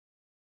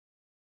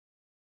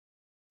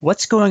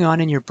what's going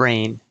on in your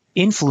brain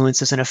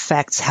influences and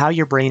affects how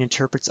your brain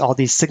interprets all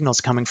these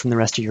signals coming from the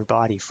rest of your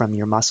body, from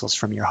your muscles,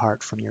 from your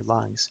heart, from your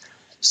lungs,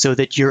 so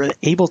that you're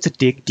able to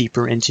dig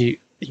deeper into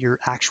your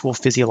actual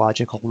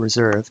physiological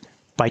reserve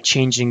by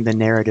changing the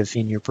narrative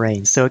in your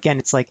brain. So again,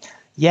 it's like,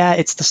 yeah,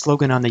 it's the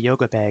slogan on the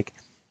yoga bag,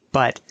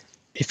 but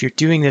if you're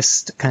doing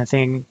this kind of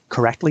thing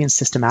correctly and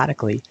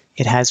systematically,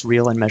 it has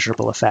real and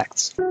measurable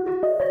effects.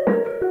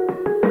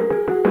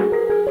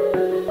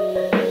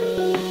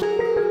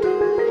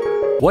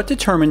 What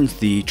determines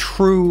the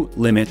true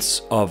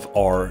limits of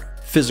our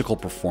physical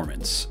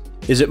performance?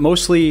 Is it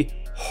mostly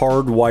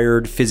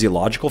hardwired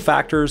physiological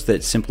factors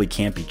that simply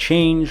can't be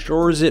changed,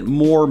 or is it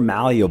more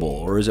malleable,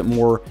 or is it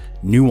more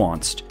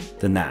nuanced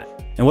than that?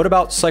 And what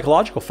about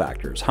psychological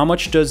factors? How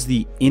much does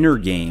the inner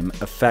game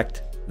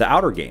affect the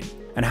outer game?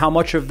 And how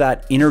much of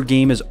that inner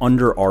game is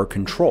under our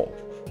control?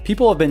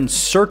 People have been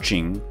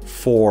searching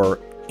for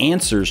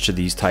answers to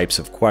these types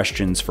of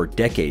questions for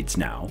decades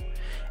now.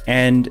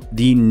 And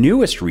the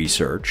newest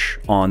research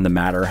on the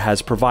matter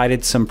has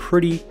provided some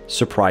pretty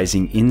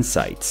surprising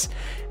insights.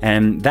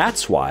 And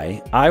that's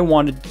why I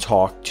wanted to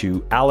talk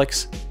to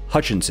Alex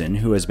Hutchinson,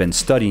 who has been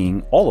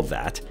studying all of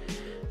that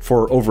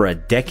for over a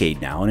decade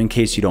now. And in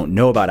case you don't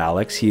know about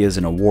Alex, he is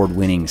an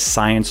award-winning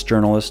science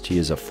journalist. He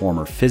is a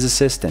former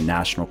physicist and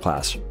national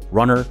class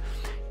runner.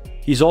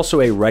 He's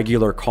also a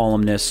regular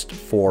columnist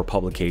for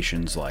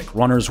publications like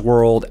Runner's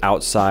World,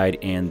 Outside,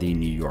 and the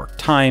New York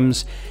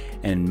Times.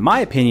 And in my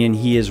opinion,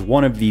 he is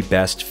one of the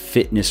best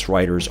fitness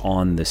writers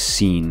on the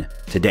scene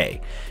today.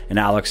 And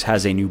Alex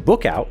has a new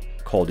book out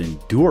called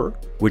Endure,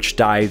 which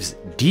dives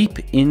deep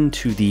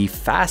into the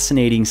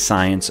fascinating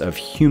science of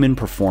human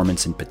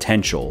performance and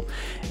potential.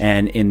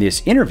 And in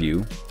this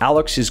interview,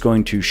 Alex is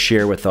going to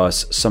share with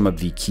us some of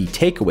the key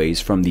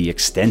takeaways from the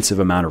extensive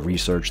amount of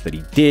research that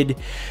he did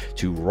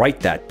to write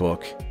that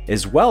book,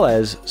 as well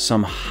as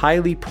some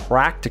highly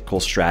practical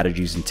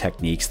strategies and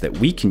techniques that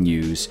we can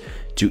use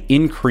to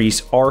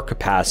increase our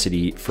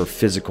capacity for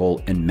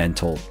physical and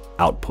mental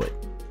output.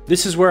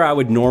 This is where I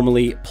would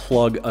normally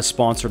plug a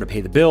sponsor to pay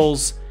the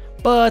bills,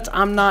 but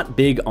I'm not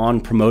big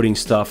on promoting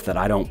stuff that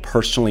I don't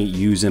personally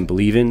use and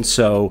believe in.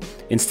 So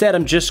instead,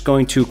 I'm just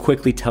going to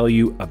quickly tell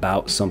you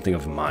about something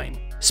of mine.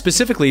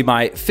 Specifically,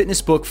 my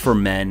fitness book for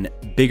men,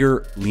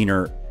 Bigger,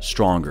 Leaner,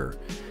 Stronger.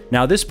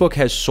 Now, this book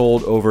has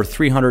sold over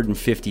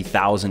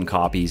 350,000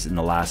 copies in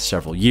the last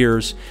several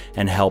years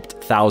and helped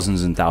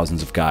thousands and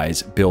thousands of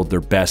guys build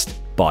their best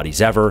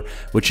bodies ever,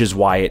 which is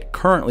why it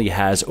currently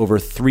has over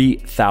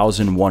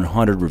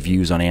 3,100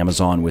 reviews on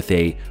Amazon with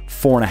a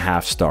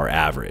 4.5-star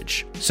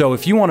average. So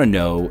if you want to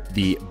know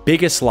the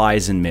biggest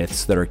lies and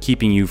myths that are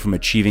keeping you from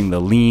achieving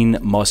the lean,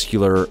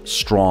 muscular,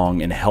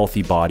 strong, and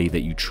healthy body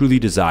that you truly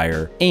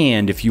desire,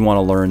 and if you want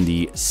to learn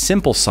the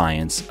simple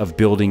science of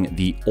building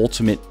the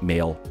ultimate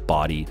male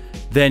body,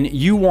 then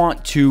you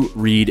want to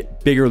read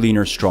Bigger,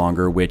 Leaner,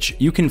 Stronger, which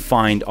you can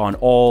find on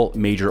all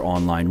major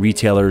online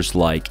retailers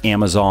like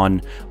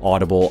Amazon,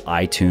 Audible,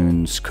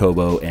 iTunes,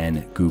 Kobo,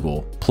 and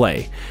Google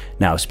Play.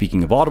 Now,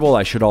 speaking of Audible,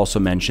 I should also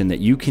mention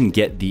that you can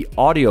get the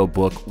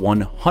audiobook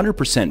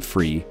 100%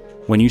 free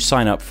when you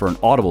sign up for an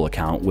Audible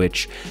account,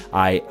 which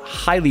I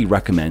highly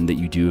recommend that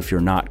you do if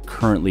you're not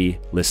currently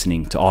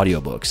listening to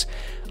audiobooks.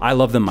 I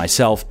love them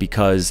myself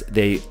because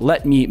they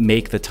let me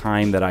make the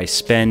time that I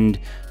spend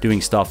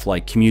doing stuff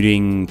like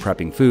commuting,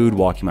 prepping food,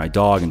 walking my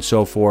dog, and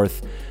so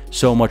forth,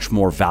 so much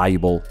more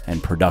valuable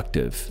and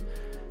productive.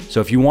 So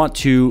if you want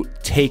to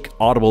take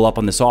Audible up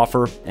on this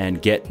offer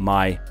and get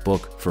my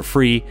book for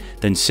free,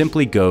 then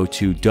simply go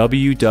to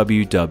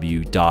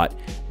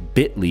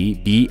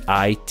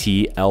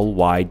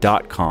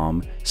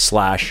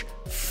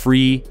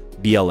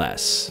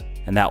www.bitly.com/freebls.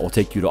 And that will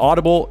take you to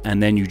Audible,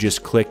 and then you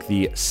just click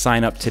the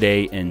sign up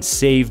today and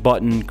save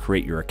button,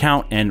 create your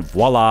account, and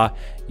voila,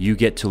 you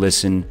get to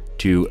listen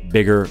to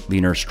Bigger,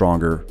 Leaner,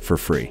 Stronger for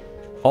free.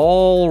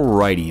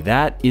 Alrighty,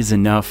 that is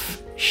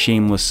enough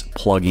shameless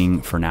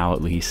plugging for now,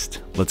 at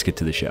least. Let's get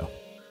to the show.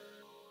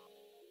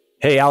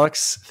 Hey,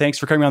 Alex, thanks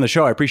for coming on the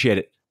show. I appreciate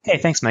it. Hey,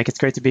 thanks, Mike. It's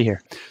great to be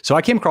here. So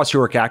I came across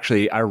your work,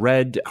 actually. I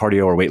read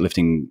Cardio or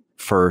Weightlifting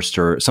First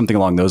or something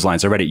along those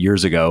lines. I read it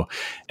years ago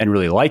and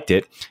really liked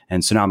it.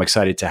 And so now I'm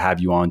excited to have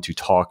you on to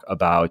talk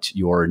about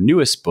your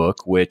newest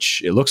book,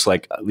 which it looks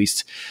like, at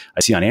least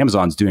I see on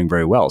Amazon, is doing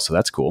very well. So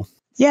that's cool.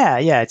 Yeah.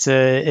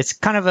 It's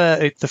kind of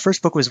the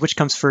first book was Which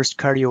Comes First,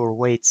 Cardio or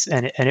Weights?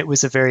 And it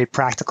was a very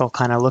practical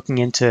kind of looking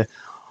into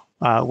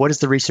what does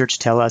the research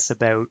tell us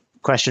about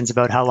questions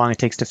about how long it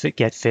takes to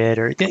get fit,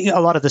 or a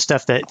lot of the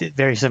stuff that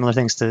very similar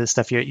things to the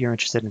stuff you're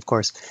interested in, of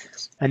course.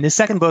 And the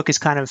second book is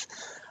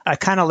I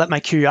kind of let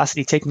my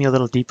curiosity take me a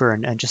little deeper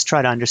and just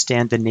try to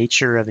understand the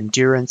nature of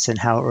endurance and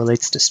how it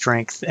relates to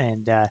strength.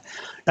 And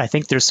I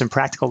think there's some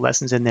practical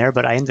lessons in there,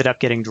 but I ended up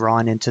getting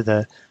drawn into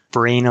the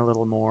brain a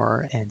little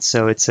more. And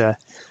so it's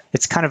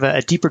kind of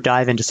a deeper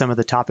dive into some of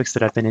the topics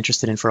that I've been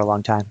interested in for a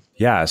long time.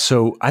 Yeah.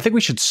 So I think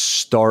we should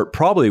start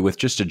probably with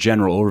just a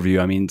general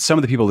overview. I mean, some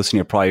of the people listening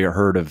have probably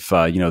heard of,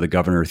 the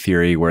governor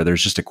theory, where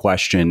there's just a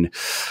question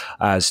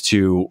as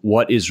to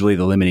what is really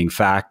the limiting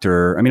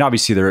factor. I mean,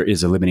 obviously there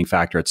is a limiting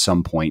factor at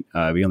some point.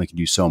 We only can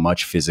do so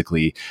much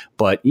physically,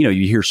 but, you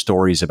hear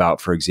stories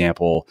about, for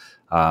example,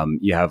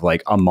 you have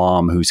like a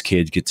mom whose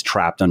kid gets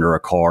trapped under a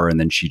car and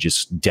then she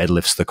just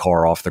deadlifts the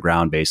car off the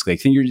ground, basically. I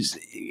think you're just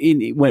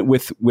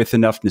with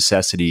enough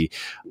necessity,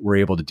 we're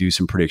able to do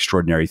some pretty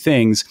extraordinary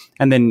things.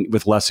 And then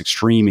with less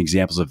extreme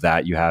examples of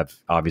that, you have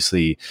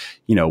obviously,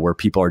 where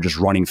people are just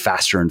running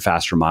faster and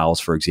faster miles,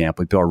 for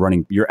example. People are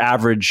running, your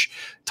average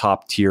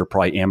top tier,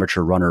 probably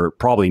amateur runner,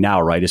 probably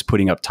now, right, is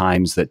putting up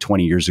times that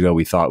 20 years ago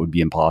we thought would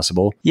be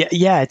impossible.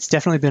 Yeah, it's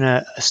definitely been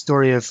a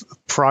story of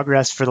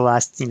progress for the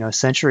last,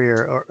 century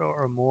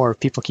or more.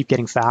 People keep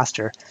getting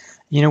faster.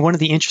 One of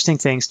the interesting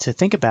things to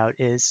think about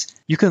is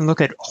you can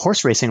look at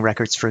horse racing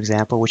records, for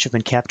example, which have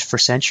been kept for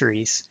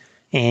centuries.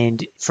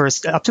 And for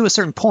up to a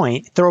certain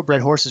point,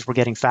 thoroughbred horses were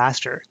getting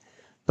faster.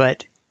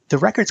 But the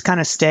records kind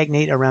of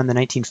stagnate around the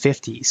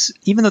 1950s,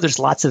 even though there's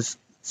lots of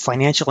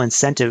financial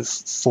incentive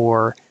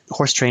for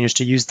horse trainers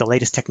to use the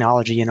latest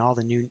technology and all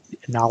the new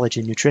knowledge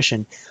in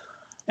nutrition.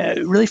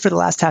 Really, for the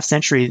last half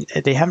century,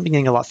 they haven't been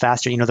getting a lot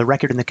faster. The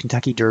record in the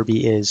Kentucky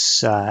Derby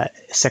is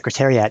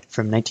Secretariat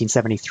from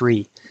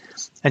 1973.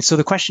 And so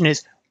the question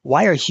is,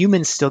 why are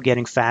humans still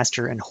getting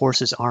faster and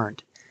horses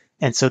aren't?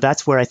 And so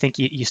that's where I think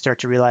you start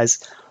to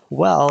realize,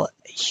 well,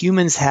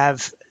 humans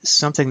have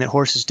something that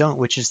horses don't,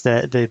 which is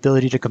the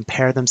ability to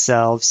compare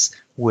themselves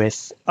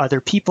with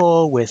other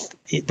people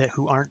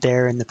who aren't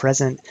there in the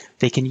present.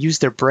 They can use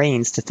their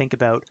brains to think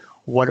about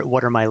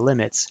what are my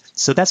limits.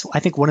 So that's, I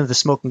think, one of the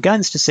smoking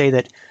guns to say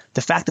that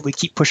the fact that we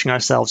keep pushing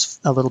ourselves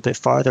a little bit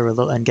farther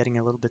and getting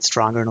a little bit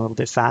stronger and a little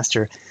bit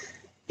faster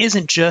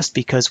isn't just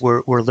because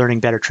we're learning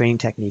better training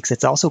techniques.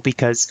 It's also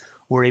because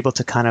we're able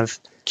to kind of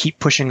keep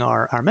pushing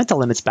our mental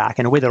limits back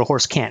in a way that a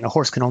horse can't. A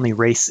horse can only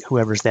race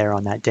whoever's there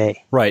on that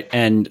day. Right.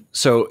 And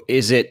so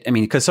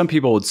because some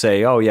people would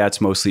say, oh yeah,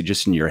 it's mostly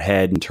just in your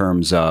head in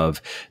terms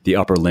of the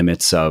upper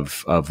limits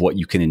of what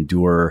you can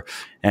endure.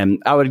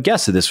 And I would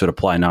guess that this would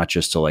apply not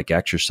just to like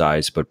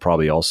exercise, but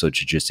probably also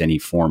to just any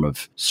form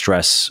of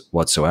stress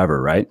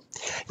whatsoever, right?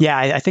 Yeah,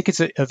 I think it's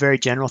a very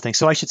general thing.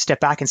 So I should step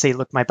back and say,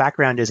 look, my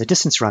background is a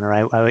distance runner.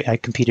 I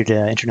competed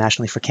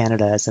internationally for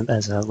Canada as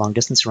a long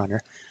distance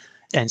runner.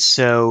 And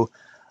so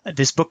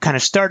this book kind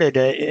of started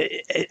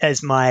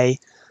as my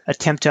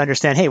attempt to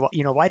understand, hey, well,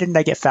 why didn't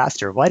I get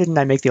faster? Why didn't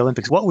I make the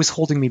Olympics? What was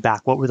holding me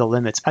back? What were the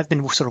limits? I've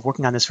been sort of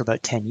working on this for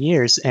about 10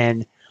 years.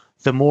 And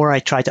the more I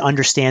tried to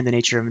understand the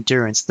nature of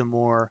endurance, the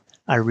more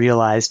I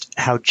realized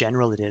how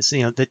general it is.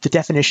 The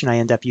definition I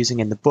end up using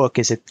in the book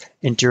is that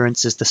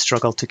endurance is the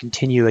struggle to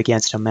continue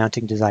against a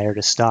mounting desire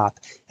to stop.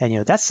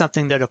 And, that's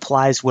something that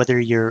applies whether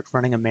you're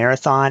running a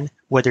marathon,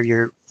 whether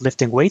you're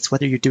lifting weights,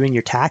 whether you're doing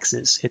your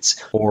taxes.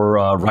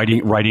 Or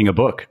writing a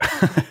book.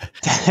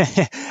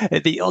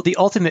 The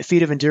ultimate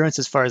feat of endurance,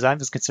 as far as I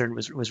was concerned,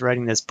 was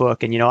writing this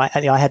book. And,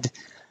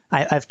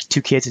 I have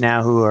two kids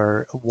now who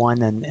are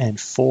 1 and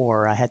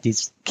 4. I had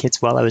these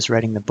kids while I was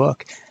writing the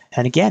book.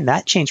 And again,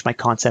 that changed my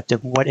concept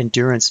of what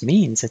endurance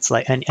means. It's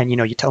like, and you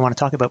want to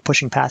talk about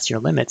pushing past your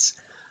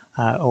limits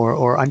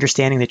or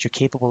understanding that you're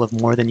capable of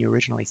more than you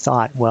originally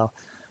thought. Well,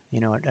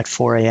 at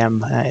 4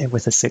 a.m.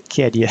 With a sick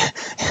kid,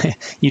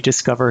 you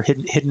discover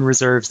hidden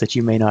reserves that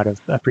you may not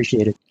have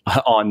appreciated.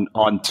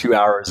 On 2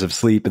 hours of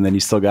sleep, and then you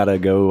still gotta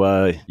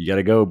go. You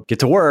gotta go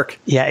get to work.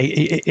 Yeah,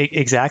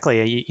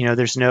 exactly. You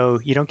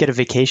don't get a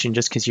vacation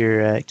just because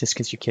your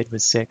kid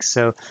was sick.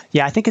 So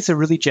yeah, I think it's a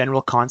really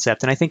general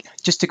concept, and I think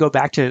just to go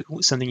back to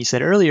something you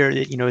said earlier,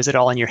 is it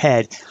all in your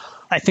head?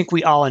 I think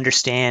we all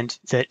understand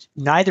that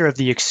neither of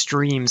the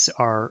extremes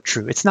are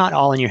true. It's not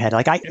all in your head.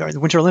 Like the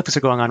Winter Olympics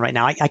are going on right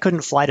now. I couldn't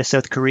fly to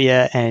South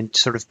Korea and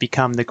sort of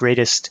become the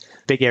greatest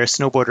big air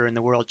snowboarder in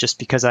the world just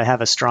because I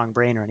have a strong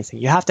brain or anything.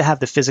 You have to have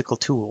the physical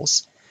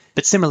tools.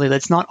 But similarly,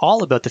 it's not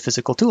all about the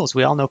physical tools.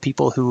 We all know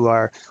people who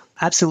are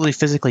absolutely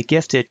physically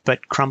gifted,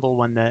 but crumble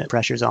when the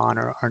pressure's on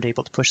or aren't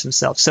able to push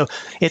themselves. So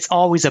it's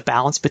always a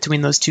balance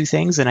between those two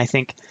things. And I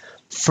think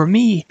for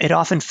me, it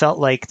often felt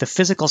like the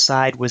physical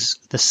side was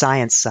the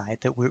science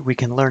side, that we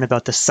can learn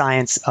about the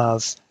science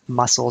of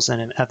muscles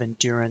and of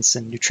endurance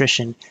and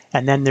nutrition.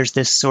 And then there's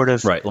this sort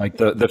of... Right, like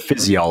the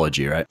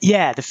physiology, right?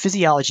 Yeah, the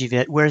physiology of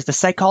it. Whereas the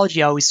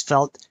psychology always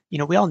felt,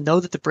 we all know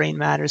that the brain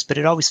matters, but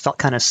it always felt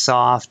kind of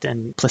soft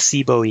and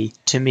placebo-y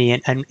to me.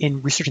 And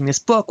in researching this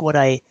book,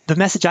 the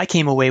message I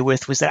came away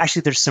with was that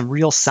actually there's some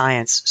real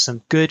science,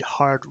 some good,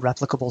 hard,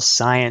 replicable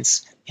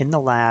science in the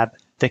lab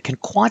that can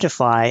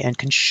quantify and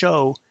can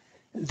show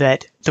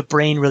that the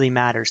brain really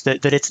matters,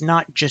 that it's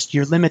not just,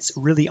 your limits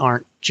really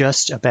aren't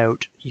just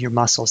about your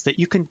muscles, that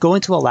you can go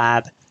into a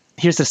lab.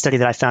 Here's the study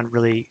that I found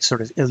really sort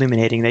of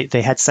illuminating.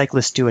 They had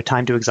cyclists do a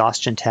time to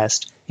exhaustion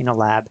test in a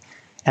lab,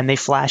 and they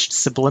flashed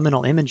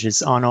subliminal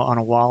images on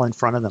a wall in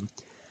front of them.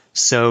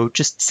 So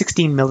just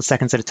 16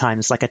 milliseconds at a time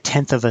is like a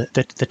tenth of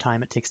the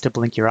time it takes to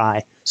blink your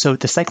eye. So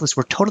the cyclists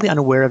were totally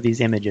unaware of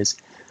these images.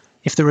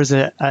 If there was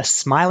a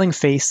smiling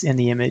face in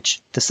the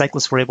image, the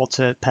cyclists were able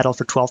to pedal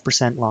for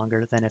 12%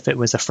 longer than if it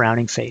was a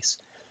frowning face.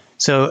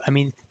 So, I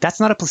mean, that's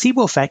not a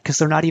placebo effect because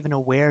they're not even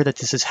aware that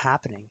this is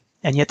happening.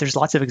 And yet there's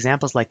lots of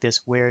examples like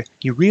this where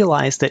you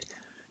realize that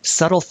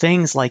subtle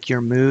things like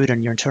your mood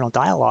and your internal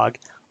dialogue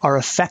are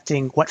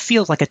affecting what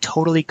feels like a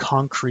totally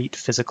concrete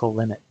physical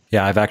limit.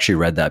 Yeah, I've actually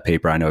read that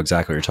paper. I know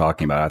exactly what you're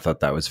talking about. I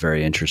thought that was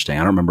very interesting. I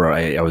don't remember,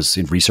 I was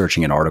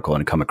researching an article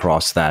and come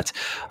across that.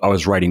 I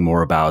was writing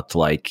more about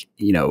I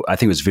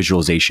think it was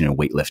visualization and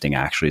weightlifting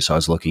actually. So I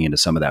was looking into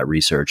some of that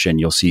research, and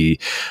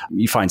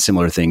you find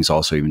similar things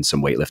also, even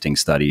some weightlifting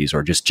studies,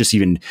 or just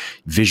even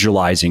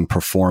visualizing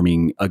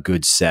performing a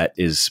good set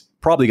is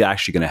probably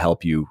actually going to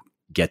help you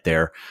get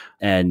there.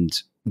 And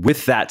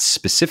with that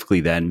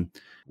specifically then,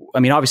 I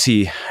mean,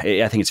 obviously,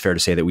 I think it's fair to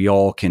say that we're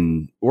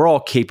all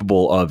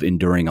capable of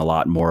enduring a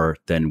lot more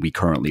than we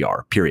currently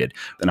are, period.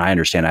 And I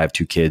understand I have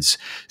 2 kids,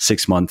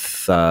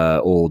 6-month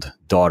old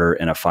daughter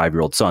and a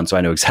 5-year-old son. So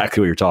I know exactly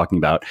what you're talking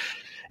about.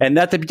 And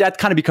that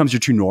kind of becomes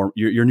your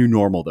new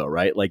normal though,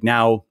 right? Like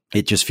now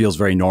it just feels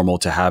very normal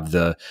to have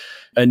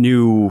a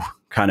new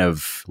kind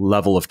of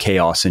level of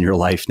chaos in your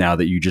life now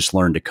that you just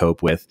learn to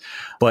cope with.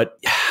 But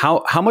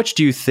how much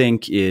do you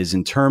think is,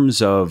 in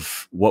terms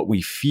of what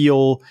we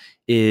feel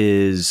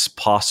is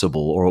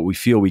possible or what we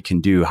feel we can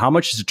do, how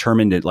much is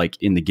determined at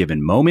in the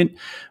given moment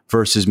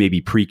versus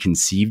maybe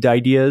preconceived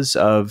ideas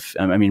of,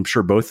 I mean, I'm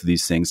sure both of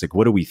these things,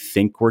 what do we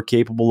think we're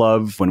capable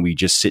of when we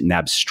just sit and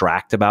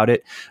abstract about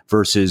it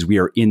versus we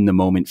are in the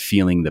moment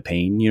feeling the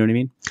pain? You know what I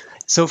mean?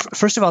 So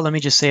first of all, let me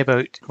just say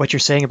about what you're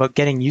saying about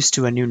getting used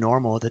to a new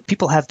normal, that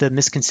people have the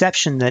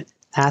misconception that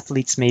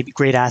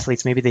great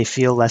athletes, maybe they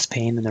feel less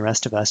pain than the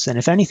rest of us. And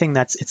if anything,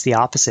 it's the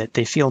opposite.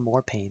 They feel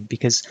more pain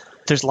because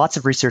there's lots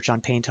of research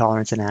on pain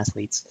tolerance in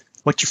athletes.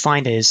 What you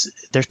find is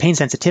their pain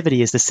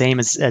sensitivity is the same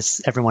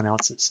as everyone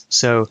else's.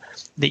 So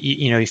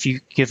if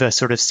you give a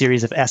sort of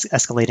series of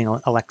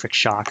escalating electric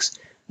shocks,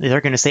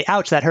 they're going to say,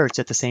 ouch, that hurts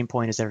at the same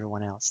point as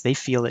everyone else. They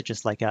feel it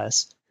just like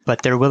us,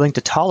 but they're willing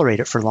to tolerate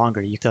it for longer.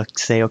 You can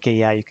say, okay,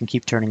 yeah, you can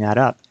keep turning that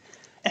up.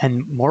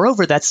 And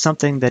moreover, that's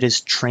something that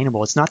is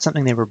trainable. It's not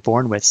something they were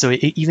born with. So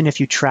even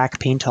if you track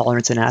pain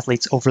tolerance in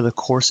athletes over the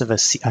course of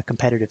a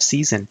competitive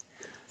season,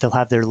 they'll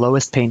have their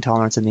lowest pain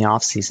tolerance in the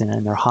off season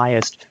and their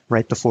highest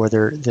right before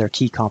their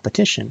key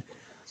competition.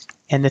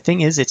 And the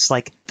thing is, it's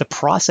like the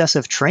process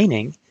of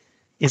training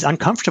is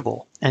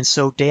uncomfortable. And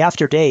so day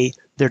after day,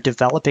 they're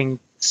developing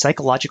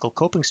psychological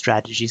coping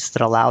strategies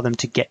that allow them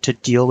to get to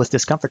deal with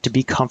discomfort, to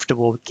be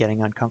comfortable with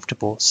getting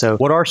uncomfortable. So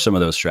what are some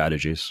of those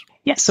strategies?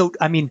 Yeah. So,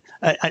 I mean,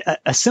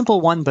 a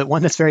simple one, but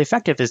one that's very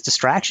effective is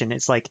distraction.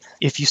 It's like,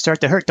 if you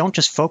start to hurt, don't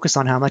just focus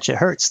on how much it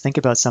hurts. Think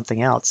about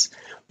something else.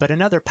 But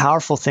another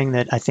powerful thing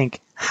that I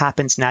think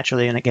happens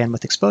naturally, and again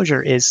with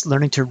exposure, is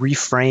learning to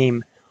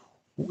reframe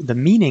the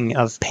meaning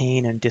of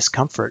pain and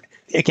discomfort.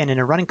 Again, in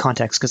a running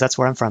context, because that's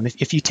where I'm from.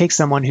 If you take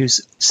someone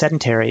who's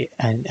sedentary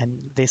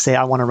and they say,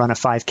 I want to run a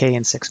 5K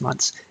in 6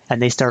 months,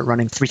 and they start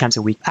running 3 times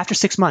a week, after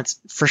 6 months,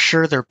 for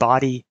sure, their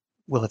body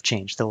will have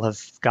changed. They'll have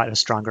got a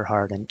stronger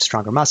heart and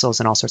stronger muscles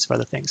and all sorts of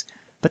other things.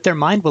 But their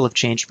mind will have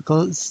changed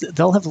because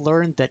they'll have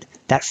learned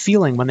that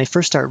feeling when they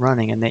first start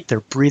running and they're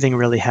breathing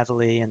really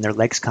heavily and their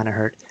legs kind of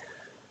hurt.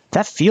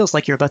 That feels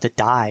like you're about to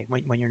die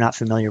when you're not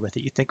familiar with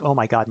it. You think, oh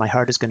my God, my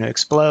heart is going to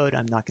explode.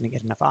 I'm not going to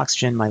get enough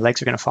oxygen. My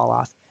legs are going to fall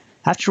off.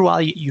 After a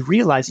while, you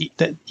realize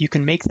that you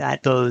can make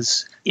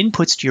those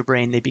inputs to your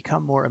brain, they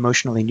become more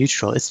emotionally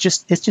neutral. It's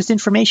just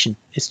information.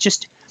 It's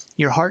just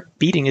your heart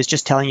beating is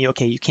just telling you,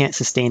 okay, you can't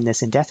sustain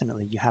this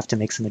indefinitely. You have to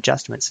make some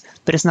adjustments.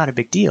 But it's not a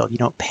big deal. You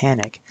don't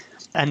panic.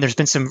 And there's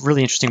been some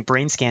really interesting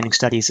brain scanning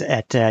studies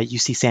at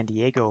UC San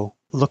Diego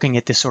looking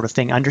at this sort of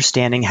thing,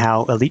 understanding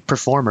how elite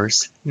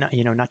performers,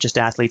 not just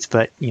athletes,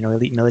 but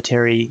elite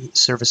military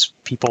service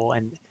people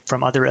and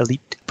from other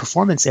elite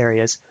performance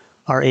areas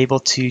are able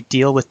to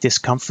deal with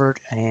discomfort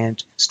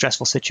and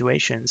stressful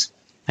situations.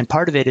 And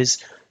part of it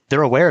is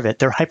they're aware of it,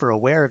 they're hyper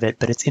aware of it,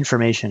 but it's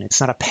information.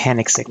 It's not a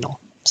panic signal.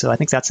 So I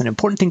think that's an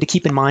important thing to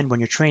keep in mind when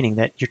you're training,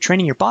 that you're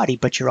training your body,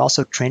 but you're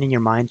also training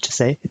your mind to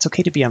say, it's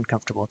okay to be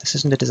uncomfortable. This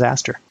isn't a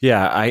disaster.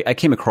 Yeah, I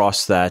came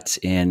across that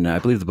in, I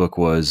believe the book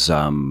was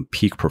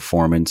Peak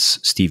Performance,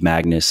 Steve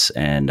Magnus,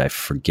 and I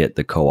forget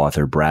the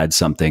co-author, Brad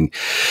something.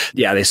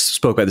 Yeah, they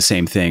spoke about the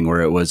same thing where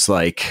it was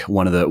like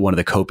one of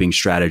the coping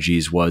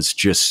strategies was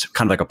just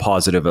kind of like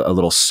a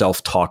little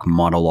self-talk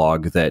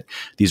monologue that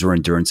these were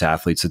endurance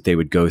athletes that they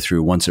would go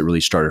through once it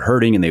really started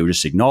hurting, and they would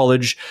just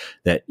acknowledge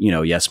that,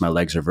 yes, my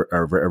legs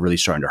are really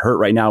starting to hurt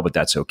right now, but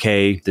that's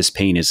okay. This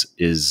pain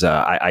is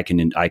I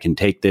can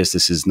take this.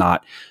 This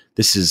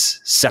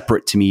is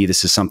separate to me.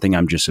 This is something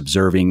I'm just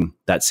observing.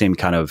 That same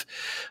kind of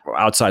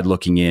outside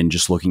looking in,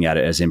 just looking at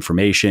it as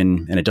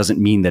information. And it doesn't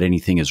mean that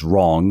anything is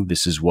wrong.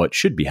 This is what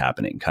should be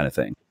happening, kind of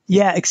thing.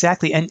 Yeah,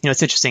 exactly. And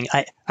it's interesting.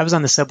 I was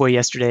on the subway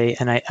yesterday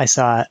and I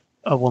saw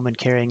a woman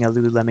carrying a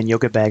Lululemon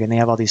yoga bag, and they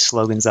have all these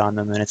slogans on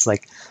them. And it's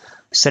like,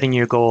 setting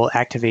your goal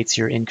activates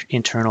your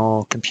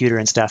internal computer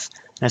and stuff.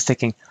 And I was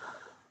thinking,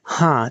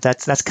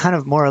 that's kind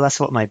of more or less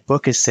what my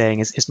book is saying.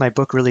 Is my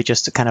book really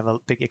just a kind of a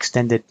big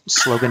extended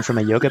slogan from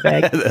a yoga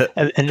bag?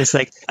 And it's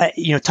like,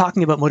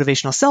 talking about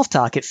motivational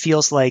self-talk, it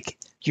feels like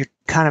you're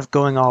kind of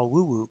going all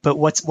woo-woo. But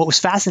what was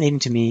fascinating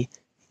to me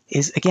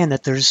is, again,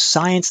 that there's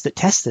science that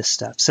tests this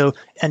stuff. So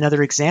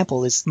another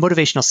example is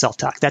motivational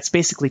self-talk. That's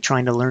basically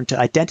trying to learn to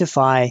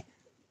identify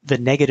the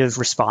negative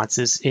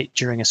responses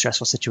during a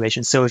stressful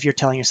situation. So if you're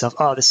telling yourself,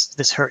 oh,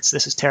 this hurts,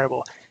 this is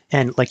terrible,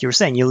 and like you were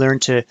saying, you learn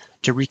to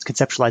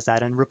reconceptualize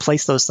that and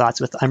replace those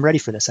thoughts with, I'm ready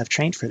for this, I've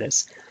trained for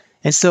this.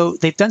 And so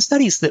they've done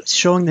studies that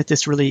showing that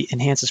this really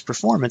enhances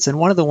performance. And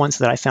one of the ones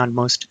that I found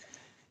most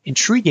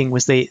intriguing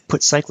was they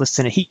put cyclists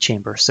in a heat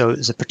chamber. So it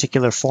was a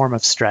particular form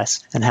of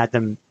stress and had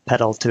them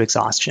pedal to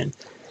exhaustion.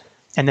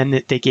 And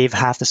then they gave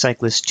half the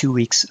cyclists 2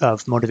 weeks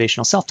of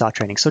motivational self-talk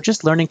training. So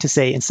just learning to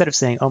say, instead of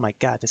saying, oh my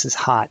God, this is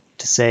hot,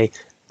 to say,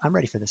 I'm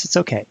ready for this. It's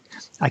okay.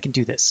 I can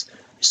do this.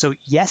 So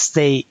yes,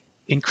 they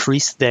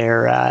increased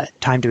their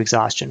time to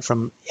exhaustion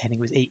from, I think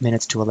it was 8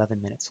 minutes to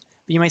 11 minutes.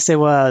 But you might say,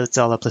 well, it's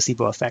all a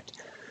placebo effect.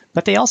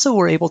 But they also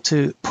were able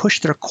to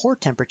push their core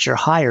temperature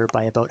higher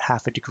by about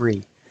half a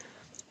degree.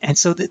 And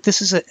so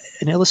this is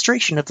an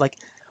illustration of like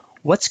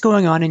what's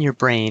going on in your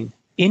brain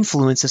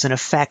influences and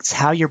affects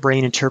how your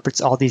brain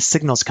interprets all these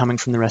signals coming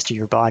from the rest of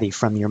your body,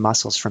 from your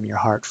muscles, from your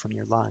heart, from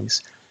your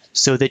lungs,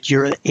 so that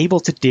you're able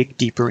to dig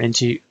deeper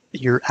into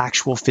your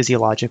actual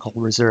physiological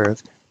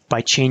reserve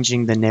by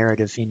changing the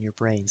narrative in your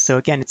brain. So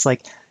again, it's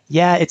like,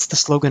 yeah, it's the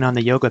slogan on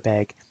the yoga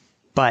bag,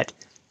 but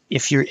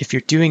if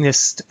you're doing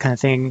this kind of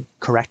thing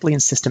correctly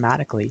and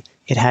systematically,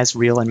 it has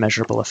real and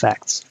measurable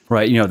effects.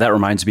 Right. That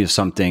reminds me of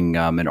something,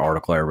 an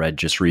article I read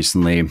just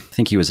recently. I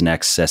think he was an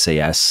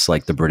ex-SAS,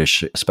 like the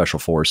British Special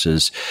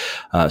Forces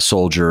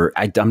soldier.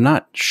 I'm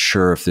not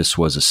sure if this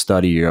was a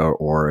study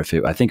or if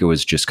I think it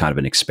was just kind of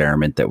an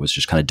experiment that was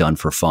just kind of done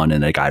for fun.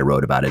 And a guy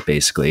wrote about it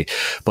basically.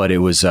 But it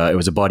was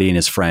a buddy and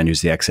his friend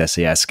who's the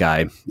ex-SAS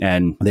guy.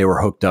 And they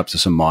were hooked up to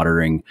some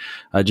monitoring,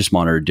 just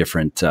monitored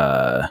different,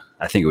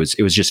 I think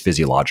it was just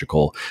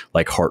physiological,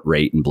 like heart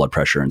rate and blood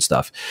pressure and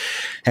stuff.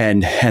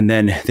 And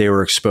then they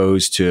were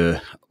exposed to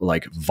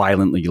like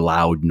violently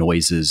loud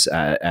noises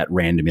at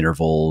random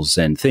intervals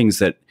and things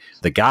that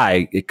the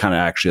guy, it kind of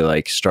actually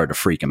like started to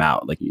freak him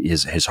out. Like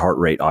his heart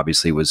rate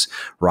obviously was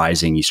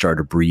rising. He started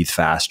to breathe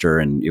faster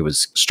and it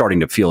was starting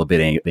to feel a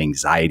bit of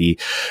anxiety.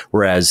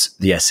 Whereas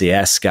the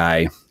SAS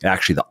guy,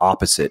 actually the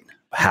opposite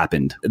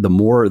happened. The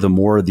more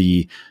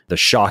the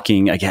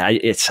shocking, again,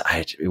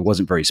 it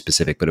wasn't very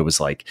specific, but it was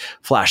like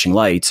flashing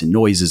lights and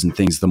noises and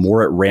things. The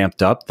more it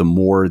ramped up, the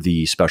more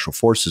the special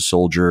forces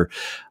soldier,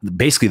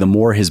 basically the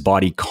more his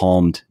body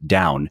calmed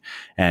down.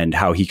 And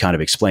how he kind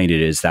of explained it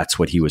is that's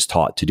what he was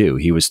taught to do.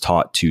 He was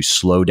taught to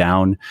slow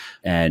down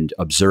and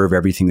observe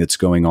everything that's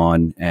going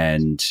on.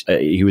 And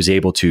he was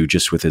able to,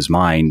 just with his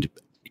mind,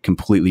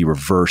 completely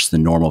reverse the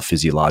normal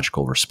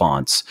physiological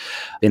response.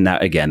 And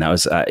that, again, that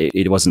was,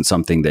 it wasn't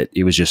something that,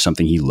 it was just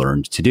something he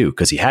learned to do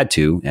because he had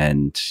to.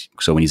 And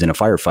so when he's in a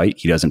firefight,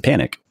 he doesn't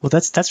panic. Well,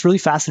 that's really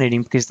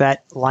fascinating because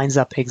that lines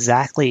up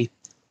exactly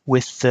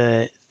with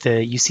the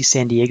UC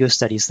San Diego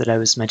studies that I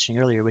was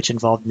mentioning earlier, which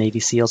involved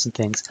Navy SEALs and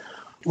things.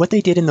 What they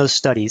did in those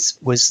studies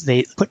was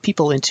they put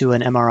people into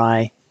an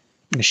MRI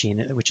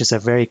machine, which is a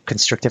very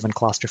constrictive and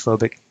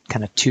claustrophobic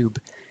kind of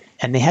tube.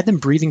 And they had them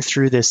breathing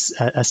through this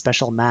a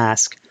special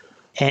mask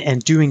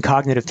and doing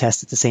cognitive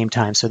tests at the same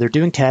time. So they're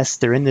doing tests,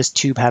 they're in this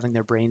tube having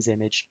their brains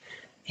imaged,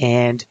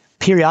 and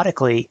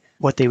periodically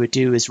what they would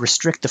do is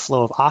restrict the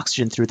flow of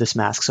oxygen through this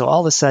mask. So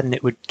all of a sudden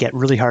it would get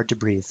really hard to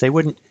breathe.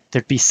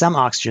 There'd be some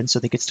oxygen so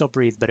they could still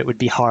breathe, but it would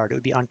be hard, it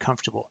would be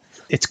uncomfortable.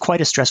 It's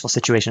quite a stressful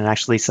situation. And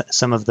actually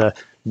some of the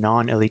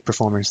non-elite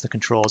performers, the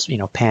controls,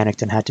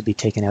 panicked and had to be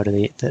taken out of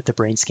the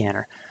brain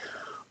scanner.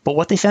 But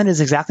what they found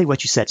is exactly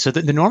what you said. So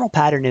the normal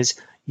pattern is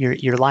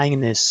you're lying in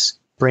this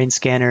brain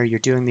scanner, you're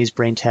doing these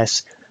brain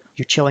tests,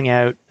 you're chilling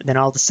out, then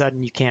all of a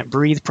sudden you can't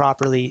breathe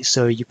properly,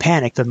 so you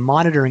panic. The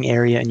monitoring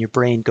area in your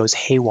brain goes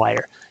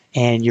haywire,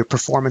 and your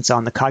performance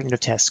on the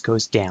cognitive tests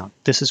goes down.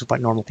 This is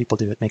what normal people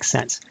do. It makes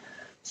sense.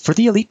 For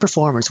the elite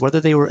performers,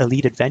 whether they were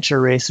elite adventure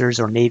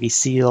racers or Navy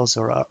SEALs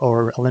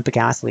or Olympic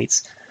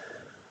athletes,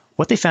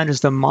 what they found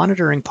is the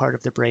monitoring part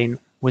of the brain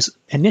was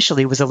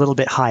initially a little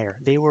bit higher.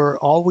 They were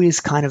always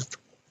kind of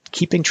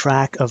keeping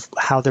track of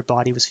how their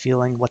body was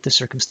feeling, what the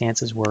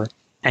circumstances were,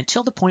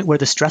 until the point where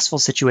the stressful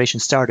situation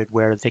started,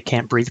 where they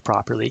can't breathe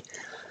properly.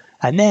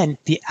 And then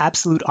the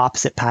absolute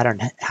opposite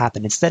pattern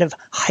happened. Instead of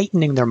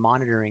heightening their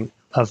monitoring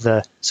of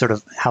the sort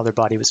of how their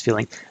body was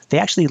feeling, they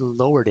actually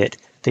lowered it.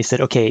 They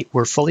said, okay,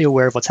 we're fully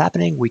aware of what's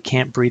happening. We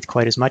can't breathe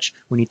quite as much.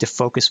 We need to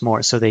focus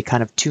more. So they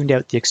kind of tuned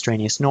out the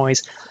extraneous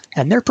noise.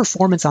 And their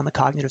performance on the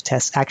cognitive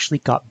tests actually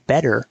got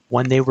better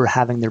when they were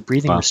having their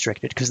breathing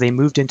restricted, because they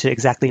moved into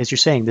exactly as you're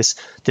saying, this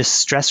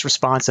stress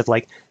response of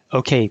like,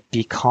 okay,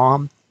 be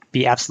calm,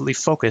 be absolutely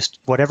focused.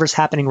 Whatever's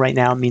happening right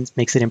now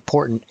makes it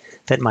important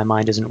that my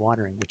mind isn't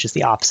wandering, which is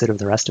the opposite of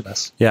the rest of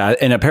us. Yeah.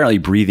 And apparently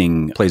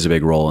breathing plays a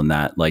big role in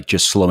that, like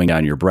just slowing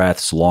down your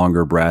breaths,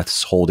 longer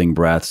breaths, holding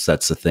breaths.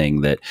 That's the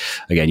thing that,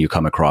 again, you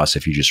come across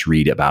if you just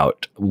read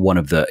about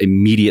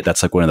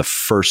that's like one of the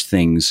first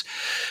things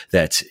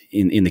that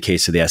in the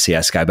case of the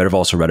SAS guy, but I've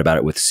also read about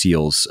it with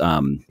SEALs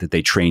that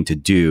they train to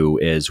do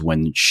is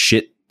when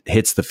shit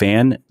hits the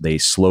fan, they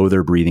slow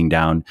their breathing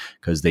down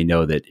because they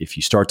know that if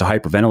you start to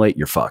hyperventilate,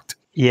 you're fucked.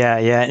 Yeah.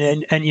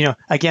 And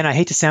again, I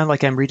hate to sound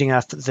like I'm reading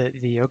off the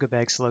yoga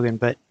bag slogan,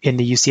 but in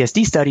the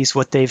UCSD studies,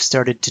 what they've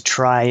started to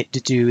try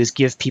to do is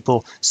give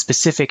people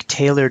specific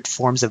tailored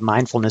forms of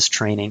mindfulness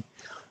training,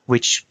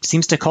 which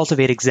seems to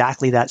cultivate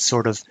exactly that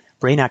sort of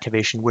brain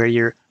activation where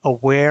you're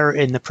aware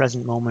in the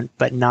present moment,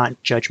 but not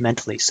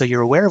judgmentally. So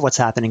you're aware of what's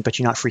happening, but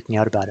you're not freaking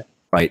out about it.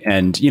 Right.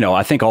 And,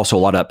 I think also a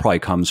lot of that probably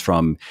comes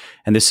from,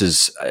 and this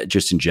is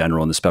just in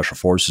general in the special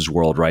forces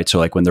world, right? So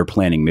like when they're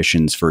planning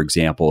missions, for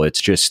example,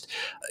 it's just,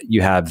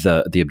 you have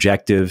the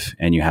objective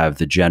and you have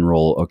the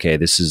general, okay,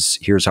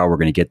 here's how we're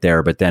going to get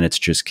there. But then it's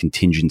just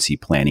contingency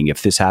planning.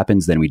 If this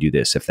happens, then we do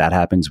this. If that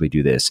happens, we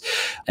do this.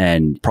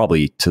 And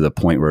probably to the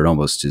point where it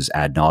almost is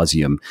ad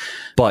nauseum.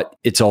 But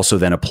it's also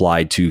then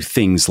applied to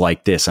things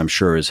like this, I'm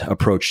sure is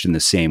approached in the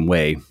same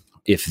way.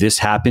 If this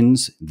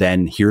happens,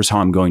 then here's how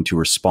I'm going to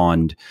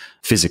respond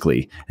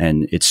physically.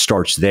 And it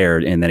starts there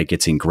and then it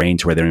gets ingrained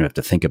to where they don't have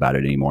to think about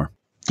it anymore.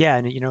 Yeah.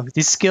 And,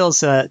 these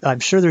skills, I'm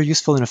sure they're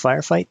useful in a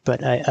firefight,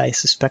 but I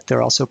suspect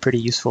they're also pretty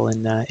useful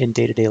in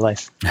day-to-day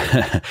life.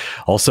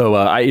 Also,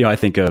 I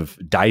think of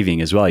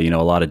diving as well. A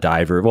lot of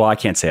I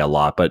can't say a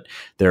lot, but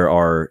there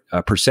are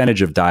a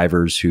percentage of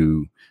divers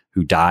who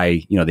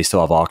die, they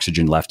still have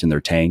oxygen left in their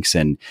tanks,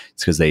 and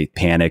it's because they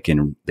panic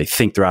and they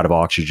think they're out of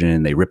oxygen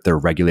and they rip their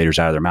regulators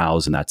out of their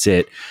mouths and that's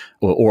it.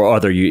 Or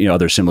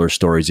other similar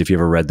stories. If you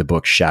ever read the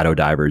book Shadow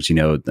Divers,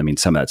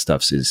 some of that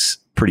stuff is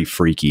pretty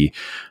freaky,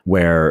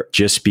 where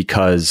just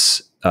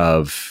because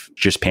of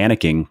just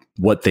panicking,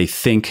 what they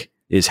think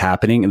is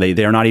happening,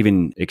 they're not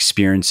even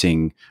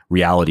experiencing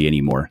reality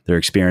anymore. They're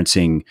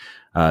experiencing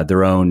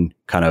their own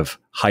kind of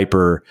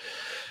hyper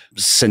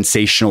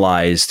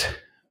sensationalized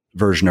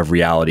version of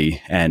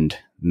reality, and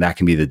that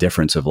can be the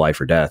difference of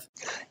life or death.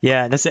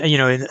 Yeah, that's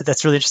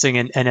really interesting.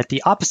 And at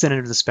the opposite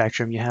end of the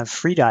spectrum, you have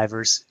free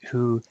divers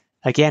who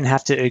again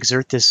have to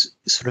exert this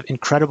sort of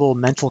incredible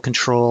mental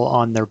control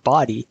on their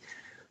body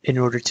in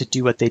order to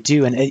do what they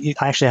do. And I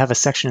actually have a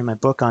section in my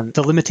book on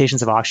the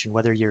limitations of oxygen,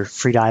 whether you're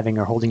free diving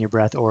or holding your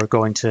breath or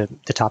going to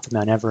the top of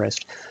Mount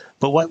Everest.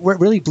 But what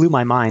really blew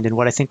my mind, and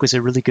what I think was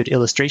a really good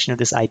illustration of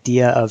this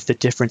idea of the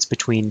difference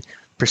between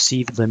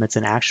perceived limits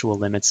and actual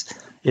limits,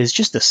 is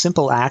just the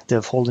simple act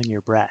of holding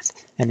your breath.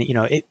 And,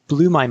 it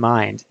blew my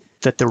mind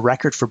that the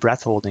record for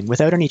breath holding,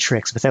 without any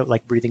tricks, without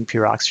like breathing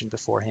pure oxygen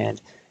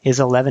beforehand, is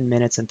 11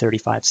 minutes and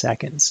 35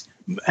 seconds.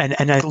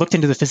 And I looked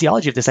into the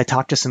physiology of this. I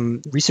talked to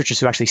some researchers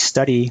who actually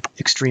study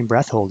extreme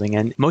breath holding.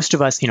 And most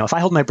of us, if I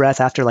hold my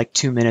breath after like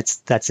 2 minutes,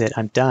 that's it,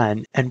 I'm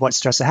done. And what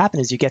starts to happen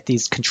is you get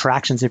these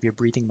contractions of your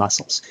breathing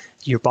muscles.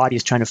 Your body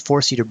is trying to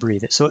force you to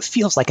breathe it. So it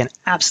feels like an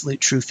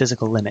absolute true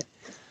physical limit.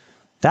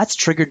 That's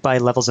triggered by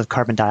levels of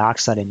carbon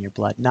dioxide in your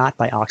blood, not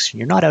by oxygen.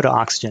 You're not out of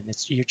oxygen.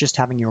 You're just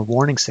having your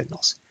warning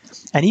signals.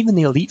 And even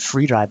the elite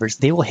free divers,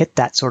 they will hit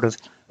that sort of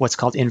what's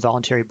called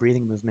involuntary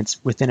breathing movements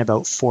within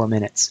about 4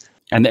 minutes.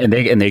 And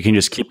they can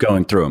just keep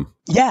going through them.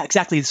 Yeah,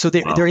 exactly. So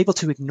they're able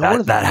to ignore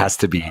them. That has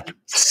to be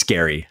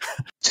scary.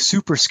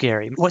 Super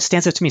scary. What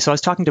stands out to me, so I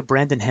was talking to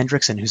Brandon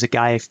Hendrickson, who's a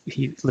guy,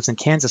 he lives in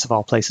Kansas of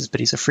all places, but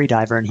he's a free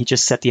diver, and he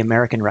just set the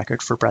American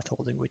record for breath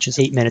holding, which is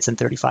 8 minutes and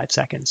 35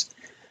 seconds.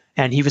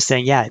 And he was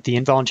saying, the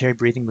involuntary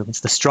breathing movements,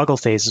 the struggle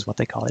phase is what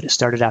they call it. It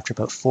started after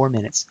about 4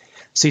 minutes.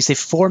 So you say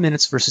 4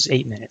 minutes versus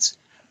 8 minutes.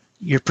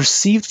 Your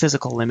perceived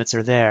physical limits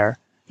are there.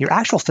 Your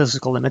actual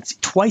physical limits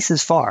twice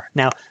as far.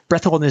 Now,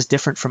 breath holding is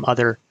different from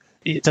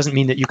it doesn't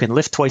mean that you can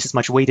lift twice as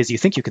much weight as you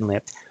think you can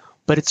lift,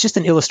 but it's just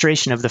an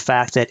illustration of the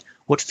fact that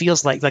what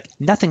feels like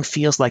nothing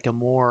feels like a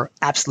more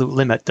absolute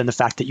limit than the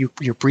fact that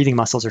your breathing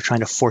muscles are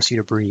trying to force you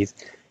to breathe.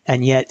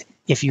 And yet,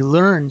 if you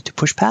learn to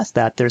push past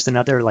that, there's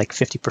another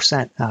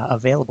 50%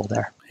 available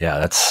there. Yeah,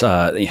 that's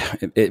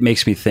it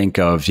makes me think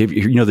of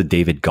the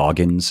David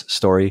Goggins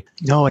story.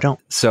 No, I don't.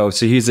 So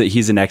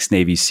he's an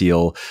ex-Navy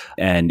SEAL,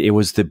 and it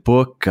was the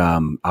book.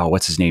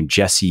 What's his name?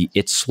 Jesse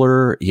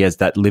Itzler. He has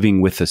that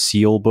Living with a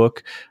SEAL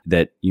book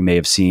that you may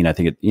have seen. I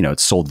think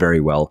it's sold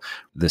very well.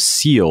 The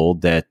SEAL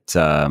that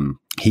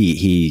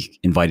he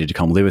invited to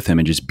come live with him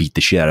and just beat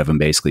the shit out of him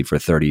basically for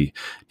 30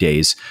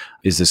 days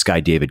is this guy,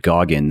 David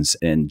Goggins.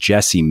 And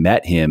Jesse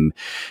met him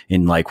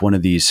in one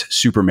of these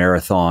super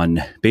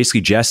marathon.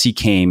 Basically, Jesse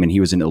came and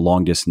he was in a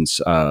long distance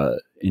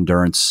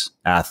endurance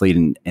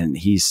athlete, and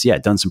he's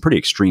done some pretty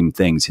extreme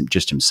things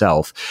just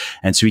himself.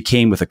 And so he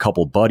came with a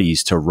couple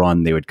buddies to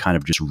run. They would kind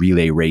of just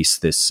relay race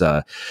this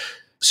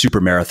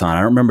super marathon.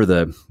 I don't remember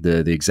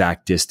the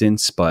exact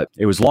distance, but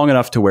it was long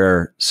enough to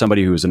where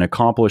somebody who was an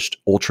accomplished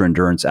ultra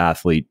endurance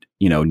athlete,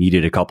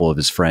 needed a couple of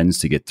his friends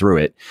to get through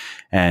it.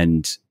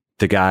 And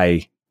the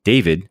guy,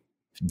 David,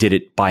 did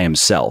it by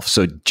himself.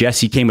 So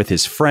Jesse came with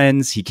his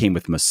friends. He came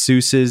with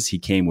masseuses. He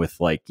came with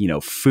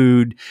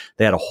food.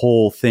 They had a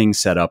whole thing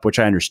set up, which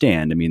I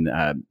understand. I mean,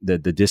 the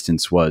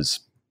distance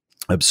was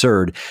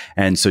absurd.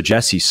 And so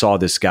Jesse saw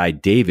this guy,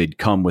 David,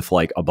 come with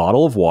like a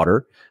bottle of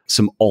water,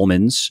 some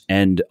almonds,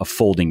 and a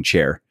folding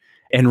chair,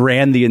 and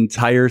ran the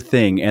entire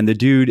thing. And the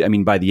dude, I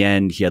mean, by the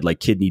end, he had like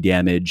kidney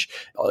damage,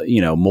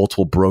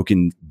 multiple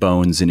broken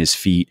bones in his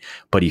feet,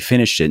 but he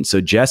finished it. And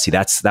so Jesse,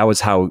 that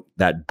was how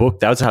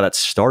that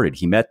started.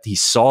 He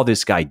saw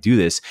this guy do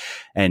this,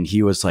 and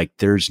he was like,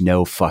 there's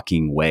no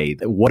fucking way.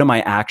 What am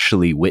I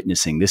actually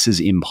witnessing? This is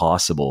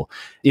impossible.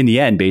 In the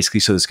end,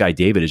 basically, so this guy,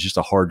 David, is just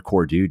a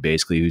hardcore dude,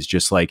 basically, who's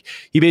just like,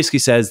 he basically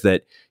says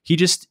that he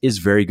just is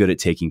very good at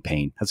taking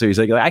pain. That's what he's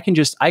like, I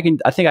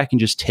think I can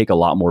just take a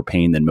lot more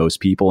pain than most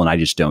people, and I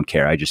just don't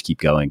care. I just keep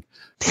going.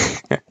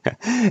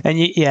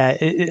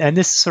 And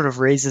this sort of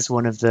raises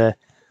one of the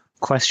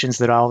questions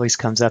that always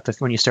comes up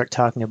when you start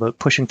talking about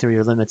pushing through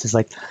your limits. Is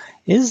like,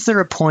 is there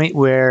a point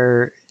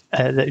where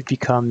that it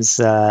becomes,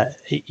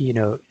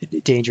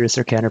 dangerous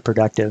or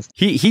counterproductive?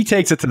 He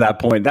takes it to that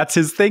point. That's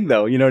his thing,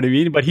 though. You know what I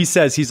mean? But he's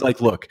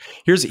like, look,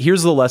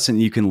 here's the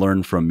lesson you can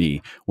learn from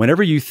me.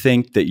 Whenever you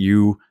think that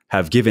you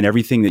have given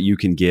everything that you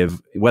can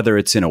give, whether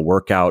it's in a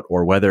workout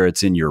or whether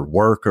it's in your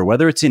work or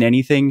whether it's in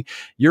anything,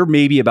 you're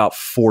maybe about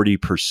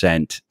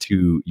 40%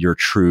 to your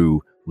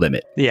true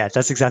limit. Yeah,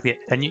 that's exactly it.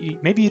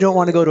 And maybe you don't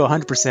want to go to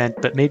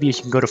 100%, but maybe you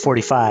can go to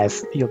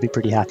 45. You'll be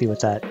pretty happy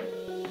with that.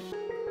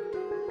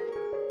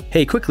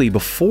 Hey, quickly,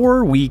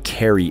 before we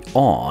carry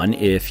on,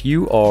 if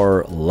you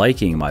are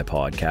liking my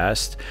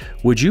podcast,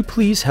 would you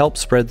please help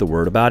spread the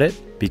word about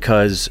it?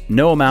 Because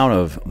no amount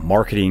of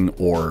marketing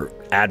or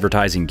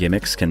advertising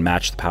gimmicks can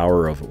match the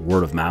power of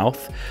word of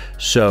mouth.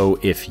 So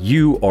if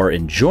you are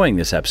enjoying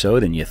this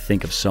episode and you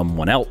think of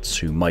someone else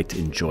who might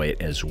enjoy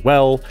it as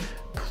well,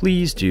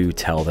 please do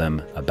tell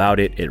them about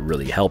it. It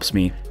really helps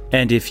me.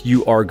 And if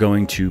you are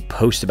going to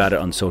post about it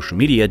on social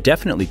media,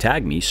 definitely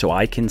tag me so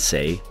I can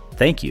say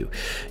thank you.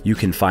 You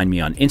can find me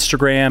on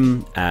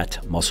Instagram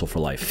at Muscle for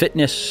Life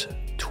Fitness,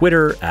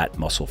 Twitter at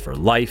Muscle for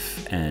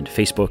Life, and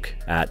Facebook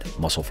at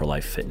Muscle for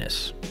Life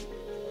Fitness.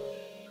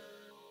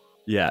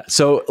 Yeah.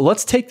 So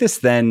let's take this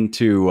then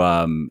to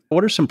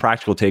what are some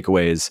practical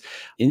takeaways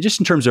in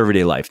terms of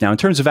everyday life? Now, in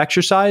terms of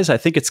exercise, I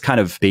think it's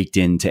kind of baked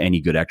into any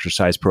good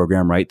exercise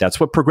program, right? That's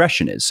what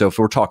progression is. So if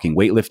we're talking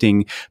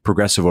weightlifting,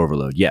 progressive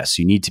overload, yes,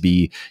 you need to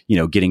be,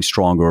 getting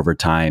stronger over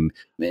time.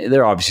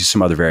 There are obviously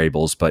some other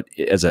variables, but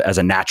as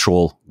a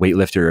natural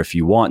weightlifter, if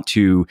you want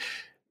to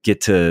get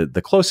to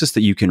the closest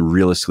that you can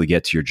realistically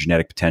get to your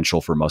genetic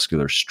potential for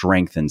muscular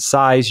strength and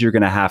size, you're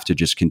going to have to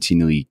just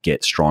continually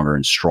get stronger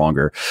and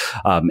stronger.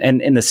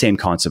 And the same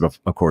concept,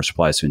 of course,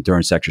 applies to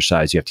endurance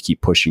exercise. You have to keep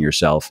pushing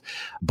yourself.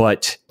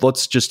 But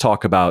let's just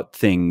talk about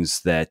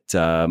things that,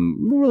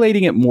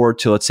 relating it more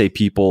to, let's say,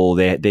 people,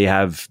 they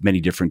have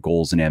many different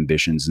goals and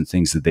ambitions and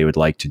things that they would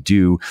like to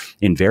do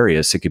in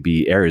various, it could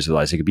be areas of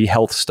life, it could be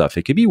health stuff,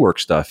 it could be work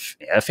stuff,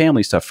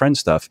 family stuff, friend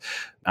stuff.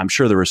 I'm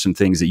sure there were some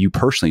things that you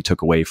personally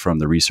took away from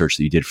the research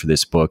that you did for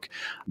this book,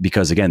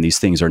 because again, these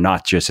things are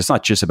it's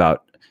not just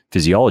about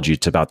physiology,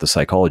 it's about the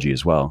psychology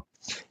as well.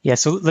 Yeah.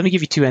 So let me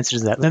give you two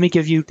answers to that. Let me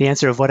give you the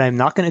answer of what I'm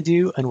not going to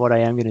do and what I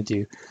am going to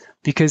do.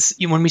 Because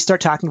when we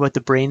start talking about the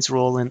brain's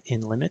role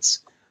in limits,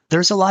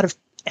 there's a lot of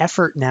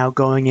effort now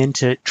going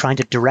into trying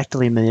to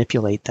directly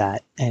manipulate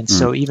that. And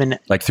so even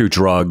like through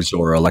drugs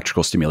or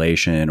electrical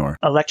stimulation is,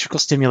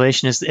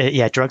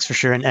 drugs for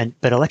sure.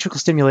 But electrical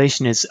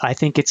stimulation is, I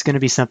think it's going to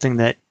be something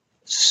that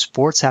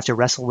sports have to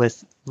wrestle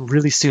with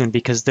really soon,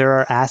 because there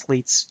are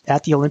athletes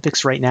at the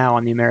Olympics right now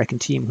on the American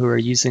team who are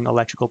using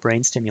electrical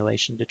brain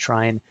stimulation to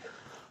try and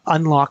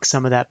unlock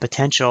some of that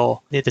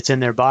potential that's in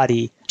their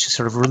body to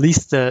sort of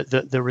release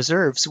the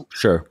reserves.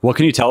 Sure. What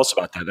can you tell us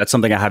about that? That's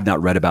something I have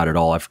not read about at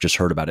all. I've just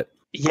heard about it.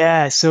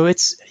 Yeah, so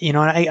it's,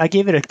 I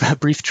gave it a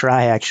brief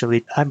try,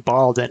 actually. I'm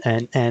bald,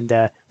 and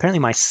apparently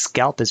my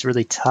scalp is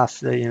really tough.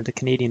 The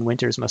Canadian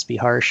winters must be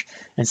harsh.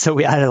 And so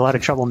I had a lot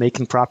of trouble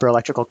making proper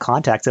electrical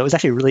contact. So it was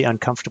actually really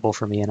uncomfortable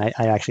for me. And I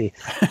actually...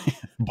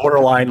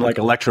 Borderline like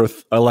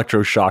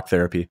electroshock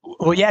therapy.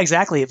 Well, yeah,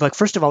 exactly. Like,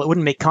 first of all, it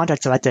wouldn't make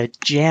contact, so I had to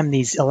jam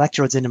these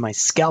electrodes into my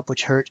scalp,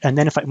 which hurt. And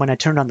then when I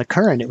turned on the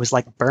current, it was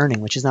like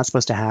burning, which is not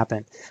supposed to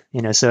happen.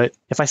 So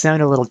if I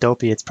sound a little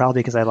dopey, it's probably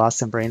because I lost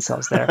some brain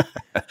cells there.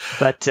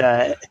 But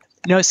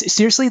no,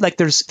 seriously, like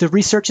the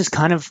research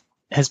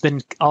has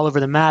been all over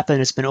the map,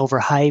 and it's been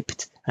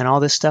overhyped and all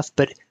this stuff.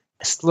 But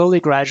slowly,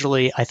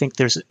 gradually, I think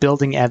there's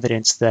building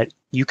evidence that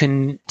you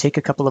can take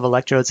a couple of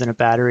electrodes and a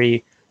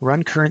battery,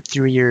 run current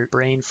through your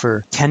brain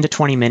for 10 to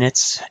 20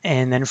 minutes,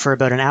 and then for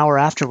about an hour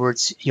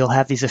afterwards, you'll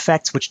have these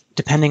effects, which,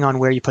 depending on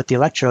where you put the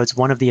electrodes,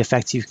 one of the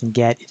effects you can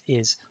get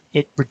is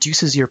it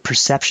reduces your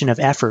perception of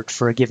effort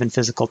for a given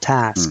physical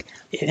task.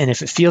 And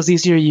if it feels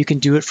easier, you can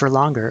do it for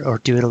longer or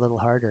do it a little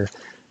harder.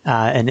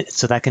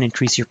 So that can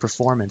increase your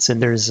performance.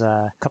 And there's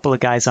a couple of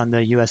guys on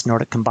the U.S.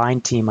 Nordic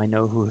Combined team I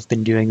know who have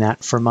been doing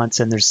that for months.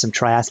 And there's some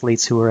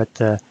triathletes who are at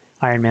the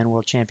Ironman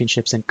World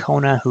Championships in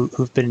Kona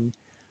who've been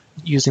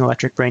using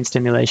electric brain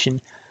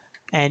stimulation.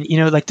 And,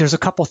 like there's a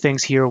couple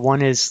things here.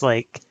 One is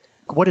like,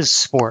 what is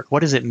sport?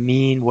 What does it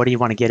mean? What do you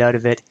want to get out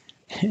of it?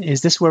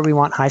 Is this where we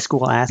want high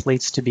school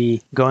athletes to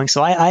be going?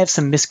 So I have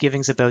some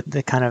misgivings about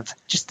the kind of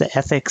just the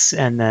ethics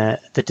and the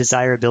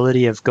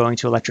desirability of going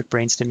to electric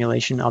brain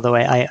stimulation, although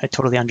I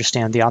totally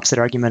understand the opposite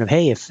argument of,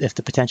 hey, if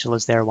the potential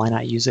is there, why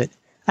not use it?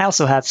 I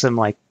also have some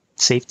like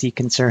safety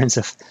concerns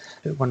of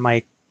when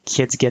my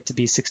kids get to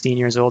be 16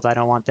 years old, I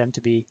don't want them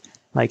to be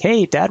like,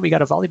 hey, Dad, we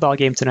got a volleyball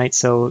game tonight,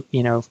 so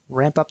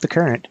ramp up the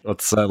current.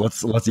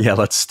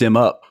 Let's stim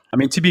up. I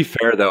mean, to be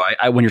fair though,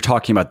 when you're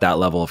talking about that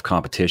level of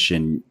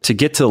competition, to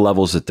get to the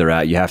levels that they're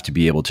at, you have to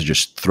be able to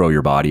just throw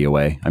your body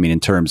away. I mean,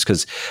 in terms,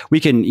 because we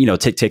can,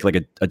 take like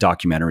a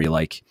documentary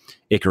like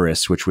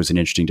Icarus, which was an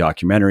interesting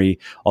documentary.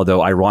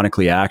 Although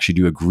ironically, I actually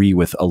do agree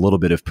with a little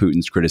bit of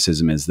Putin's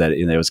criticism is that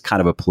it was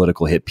kind of a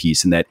political hit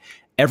piece and that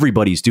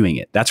everybody's doing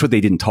it. That's what they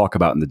didn't talk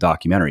about in the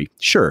documentary.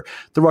 Sure,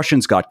 the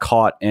Russians got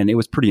caught and it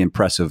was pretty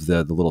impressive,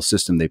 the little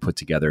system they put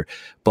together,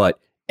 but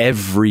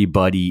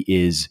everybody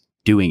is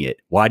doing it.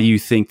 Why do you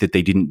think that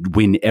they didn't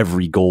win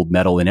every gold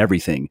medal in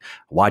everything?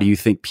 Why do you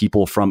think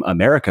people from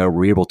America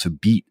were able to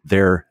beat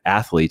their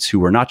athletes who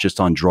were not just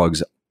on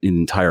drugs in the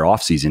entire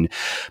offseason,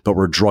 but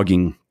were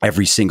drugging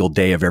every single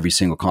day of every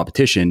single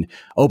competition?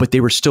 Oh, but they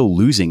were still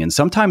losing, and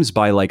sometimes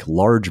by like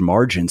large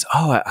margins.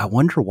 Oh, I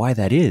wonder why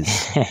that is.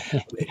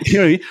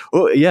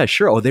 Oh, yeah,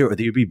 sure. Oh, they would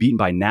be beaten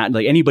by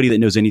like anybody that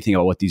knows anything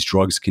about what these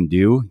drugs can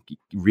do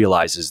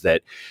realizes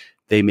that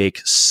they make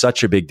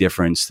such a big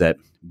difference that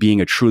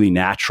being a truly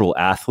natural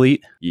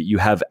athlete, you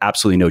have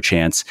absolutely no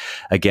chance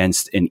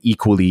against an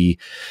equally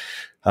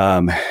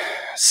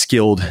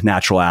skilled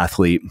natural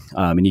athlete,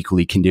 an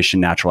equally conditioned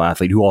natural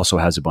athlete who also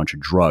has a bunch of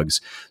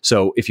drugs.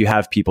 So if you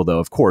have people though,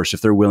 of course,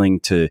 if they're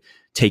willing to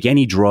take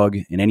any drug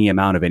and any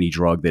amount of any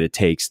drug that it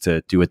takes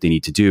to do what they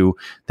need to do,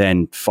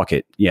 then fuck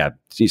it. Yeah.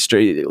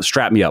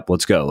 Strap me up.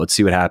 Let's go. Let's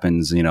see what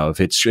happens. If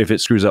it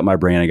screws up my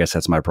brain, I guess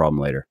that's my problem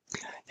later.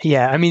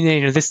 Yeah, I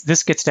mean,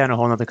 this gets down a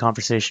whole other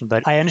conversation,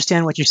 but I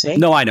understand what you're saying.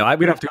 No, I know.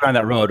 We don't have to go down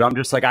that road. I'm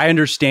just like, I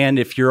understand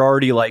if you're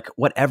already like,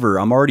 whatever,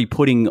 I'm already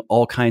putting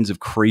all kinds of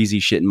crazy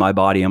shit in my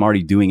body. I'm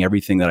already doing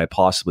everything that I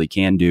possibly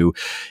can do.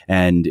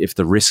 And if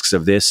the risks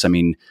of this,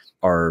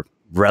 are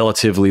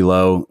relatively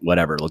low,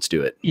 whatever, let's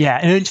do it. Yeah,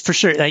 and for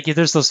sure, like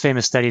there's those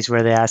famous studies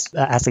where they asked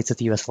athletes at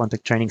the U.S.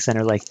 Olympic Training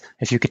Center, like,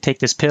 if you could take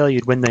this pill,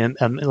 you'd win the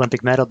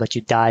Olympic medal, but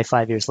you'd die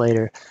 5 years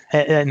later.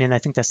 I mean, I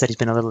think that study's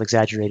been a little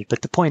exaggerated,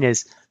 but the point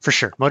is, for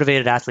sure,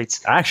 motivated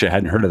athletes. Actually, I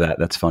hadn't heard of that.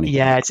 That's funny.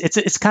 Yeah,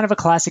 it's kind of a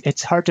classic.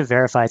 It's hard to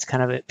verify. It's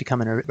kind of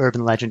become an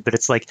urban legend, but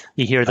it's like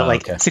you hear that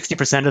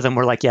 60% of them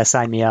were like, yeah,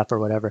 sign me up or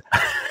whatever.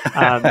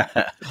 But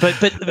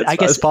I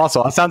guess it's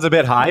possible. It sounds a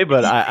bit high,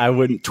 but I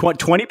wouldn't.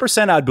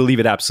 20%, I'd believe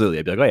it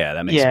absolutely. I'd be like, oh yeah,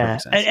 that makes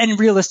perfect sense. And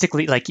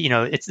realistically, like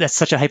that's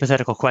such a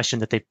hypothetical question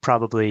that they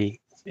probably.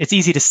 It's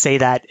easy to say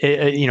that,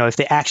 if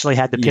they actually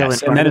had the pill in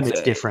front of them,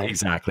 it's different.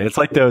 Exactly. It's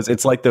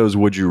like those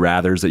would you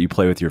rathers that you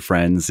play with your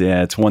friends.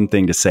 Yeah, it's one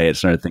thing to say,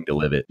 it's another thing to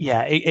live it.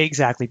 Yeah,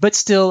 exactly. But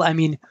still, I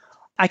mean,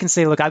 I can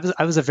say, look,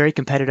 I was a very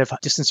competitive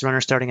distance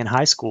runner starting in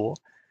high school,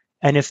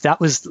 and if that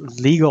was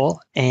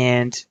legal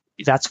and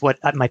that's what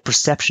my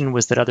perception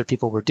was that other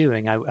people were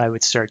doing, I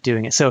would start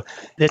doing it. So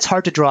it's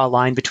hard to draw a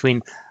line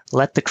between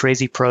let the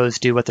crazy pros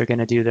do what they're going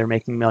to do. They're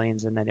making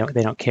millions and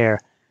they don't care,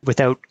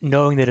 without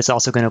knowing that it's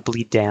also going to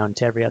bleed down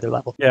to every other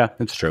level. Yeah,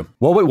 that's true.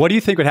 Well, what do you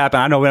think would happen?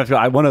 I know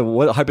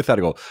what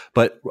hypothetical,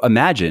 but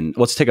imagine,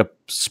 let's take a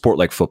sport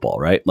like football,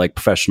 right? Like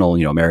professional,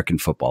 American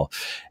football.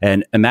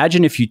 And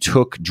imagine if you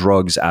took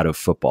drugs out of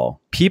football.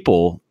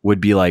 People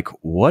would be like,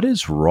 what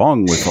is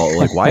wrong with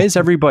why is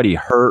everybody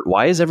hurt?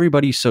 Why is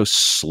everybody so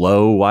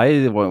slow?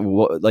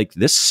 Like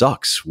this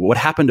sucks. What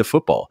happened to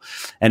football?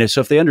 And so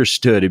if they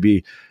understood, it'd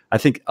be, I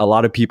think a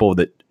lot of people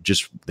that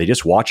they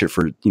just watch it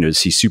for, to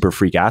see super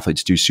freak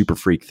athletes do super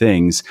freak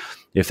things.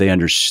 If they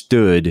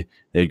understood,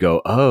 they'd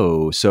go,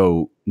 oh,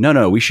 so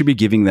no, we should be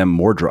giving them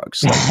more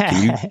drugs.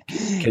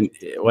 Like,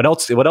 what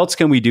else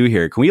can we do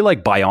here? Can we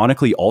like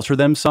bionically alter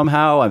them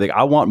somehow? I think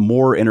I want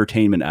more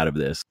entertainment out of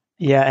this.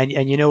 Yeah,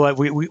 and you know what?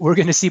 We're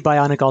going to see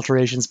bionic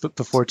alterations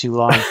before too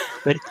long.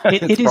 But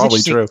it is probably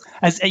interesting. True.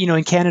 As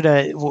in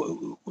Canada,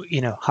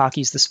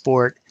 hockey's the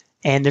sport.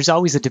 And there's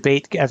always a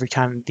debate every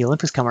time the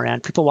Olympics come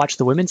around. People watch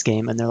the women's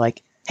game and they're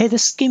like, hey,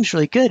 this game's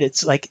really good.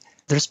 It's like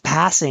there's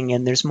passing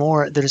and there's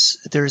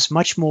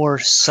much more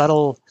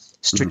subtle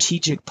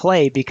strategic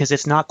play because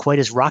it's not quite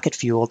as rocket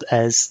fueled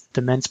as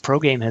the men's pro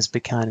game has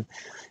become.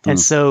 And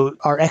so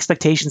our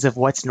expectations of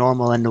what's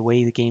normal and the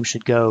way the game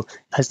should go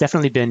has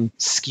definitely been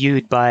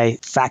skewed by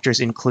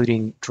factors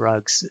including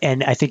drugs.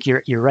 And I think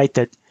you're right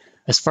that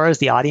as far as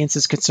the audience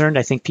is concerned,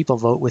 I think people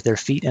vote with their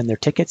feet and their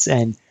tickets.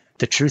 And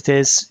the truth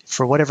is,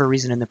 for whatever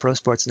reason in the pro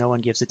sports, no one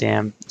gives a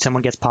damn.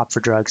 Someone gets popped for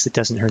drugs, it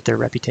doesn't hurt their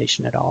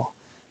reputation at all.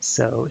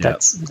 So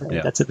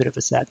that's a bit of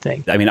a sad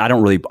thing. I mean, I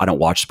don't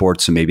watch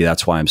sports, so maybe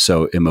that's why I'm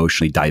so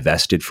emotionally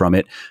divested from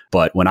it.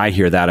 But when I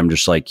hear that, I'm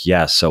just like,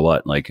 yeah, so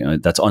what? Like,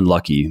 that's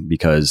unlucky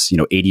because,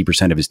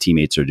 80% of his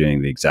teammates are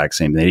doing the exact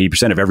same thing.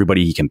 80% of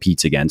everybody he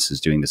competes against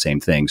is doing the same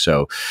thing.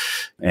 So,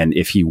 and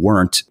if he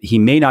weren't, he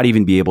may not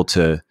even be able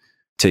to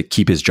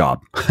keep his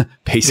job,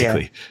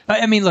 basically. Yeah.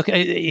 I mean, look,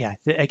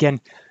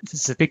 again, this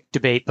is a big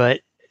debate,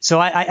 but so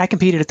I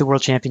competed at the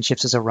World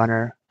Championships as a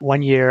runner.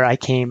 One year I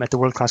came at the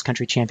World Cross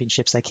Country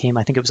Championships. I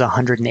think it was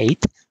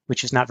 108th,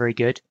 which is not very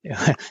good.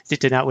 It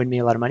did not win me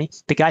a lot of money.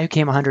 The guy who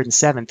came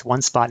 107th,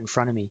 one spot in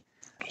front of me,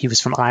 he was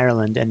from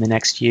Ireland. And the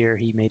next year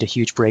he made a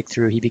huge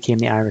breakthrough. He became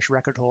the Irish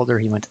record holder.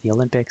 He went to the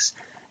Olympics.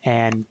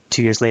 And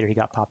 2 years later, he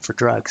got popped for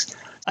drugs.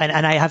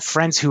 And I have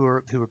friends who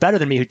were better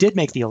than me who did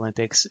make the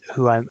Olympics,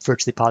 who I'm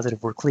virtually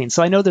positive were clean.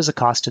 So I know there's a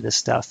cost to this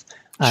stuff.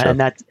 Sure.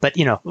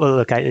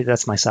 Look,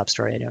 that's my sub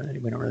story. We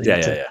don't really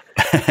need to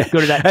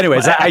go to that.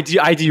 Anyways,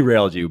 I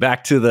derailed you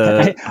back to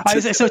the.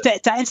 So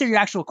to answer your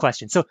actual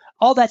question, so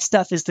all that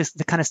stuff is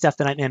the kind of stuff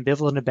that I'm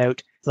ambivalent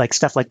about, like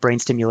stuff like brain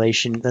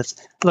stimulation.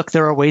 Look,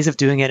 there are ways of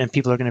doing it, and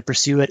people are going to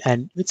pursue it,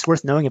 and it's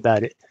worth knowing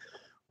about it.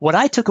 What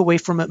I took away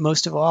from it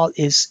most of all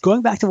is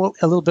going back to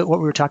a little bit what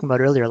we were talking about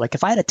earlier. Like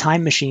if I had a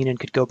time machine and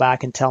could go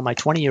back and tell my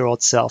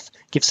 20-year-old self,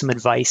 give some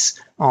advice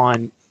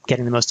on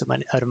getting the most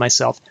out of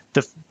myself,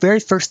 the very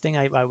first thing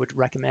I would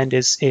recommend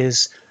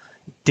is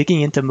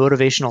digging into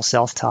motivational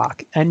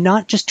self-talk and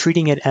not just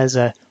treating it as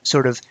a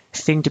sort of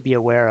thing to be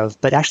aware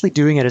of, but actually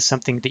doing it as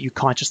something that you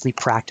consciously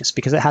practice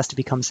because it has to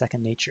become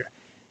second nature.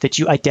 That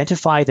you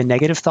identify the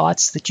negative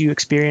thoughts that you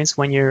experience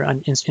when you're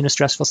in a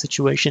stressful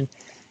situation,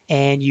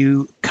 and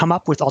you come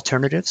up with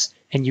alternatives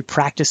and you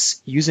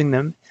practice using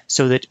them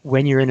so that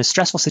when you're in a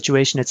stressful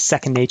situation, it's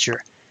second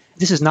nature.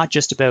 This is not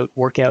just about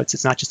workouts.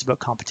 It's not just about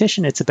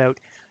competition. It's about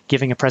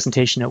giving a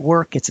presentation at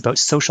work. It's about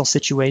social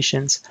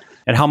situations.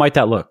 And how might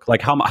that look?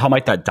 Like how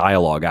might that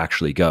dialogue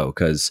actually go?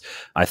 Because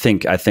I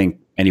think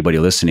anybody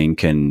listening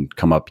can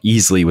come up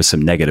easily with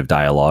some negative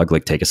dialogue,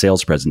 like take a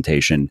sales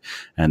presentation,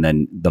 and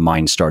then the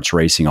mind starts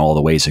racing all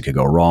the ways it could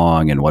go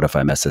wrong. And what if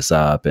I mess this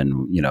up?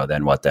 And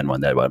then what?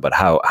 But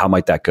how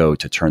might that go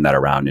to turn that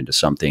around into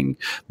something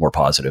more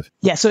positive?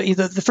 Yeah. So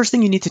the first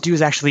thing you need to do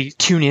is actually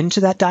tune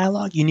into that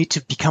dialogue. You need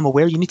to become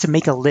aware. You need to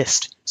make a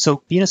list.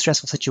 So be in a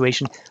stressful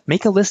situation,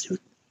 make a list.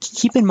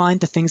 Keep in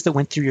mind the things that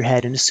went through your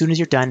head. And as soon as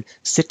you're done,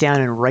 sit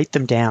down and write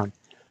them down.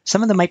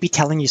 Some of them might be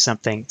telling you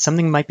something.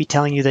 Something might be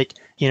telling you that,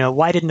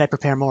 why didn't I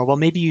prepare more? Well,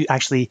 maybe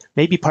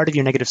part of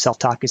your negative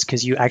self-talk is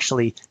because you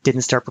actually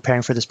didn't start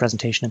preparing for this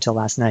presentation until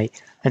last night.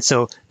 And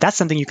so that's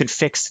something you can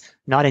fix,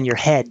 not in your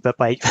head, but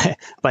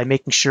by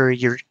making sure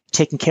you're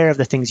taking care of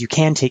the things you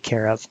can take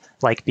care of,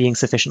 like being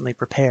sufficiently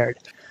prepared.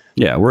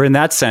 Yeah, where in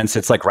that sense,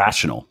 it's like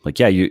rational. Like,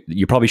 yeah,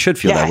 you probably should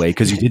feel that way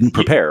because you didn't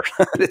prepare.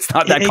 It's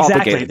not that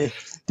complicated.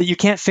 Exactly. That you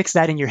can't fix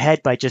that in your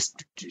head by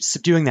just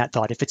subduing that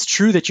thought. If it's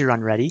true that you're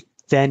unready,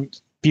 then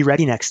be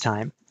ready next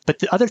time. But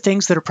the other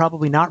things that are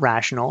probably not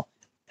rational,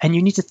 and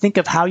you need to think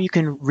of how you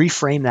can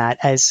reframe that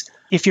as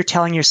if you're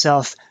telling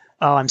yourself,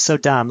 oh, I'm so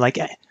dumb,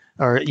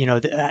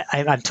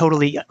 I'm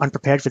totally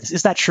unprepared for this.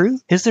 Is that true?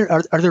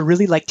 Are there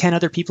really like 10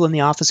 other people in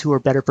the office who are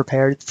better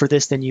prepared for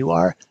this than you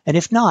are? And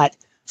if not,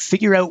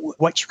 figure out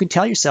what you can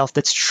tell yourself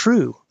that's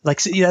true.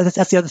 That's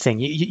the other thing.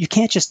 You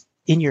can't just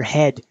in your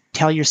head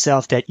tell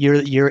yourself that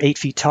you're 8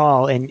 feet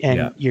tall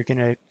and you're going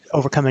to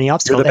overcome any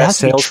obstacle. You're the best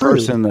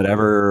salesperson that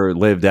ever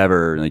lived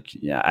ever. Like,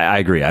 yeah, I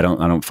agree. I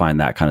don't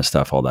find that kind of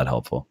stuff all that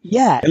helpful.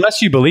 Yeah.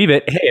 Unless you believe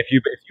it. Hey, if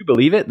you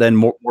believe it, then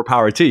more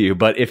power to you.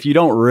 But if you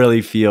don't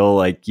really feel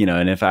like,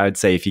 and if I would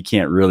say if you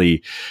can't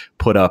really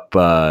put up,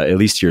 at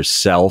least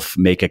yourself,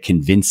 make a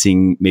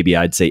convincing, maybe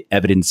I'd say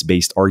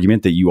evidence-based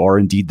argument that you are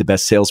indeed the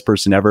best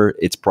salesperson ever,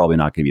 it's probably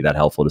not going to be that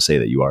helpful to say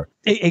that you are.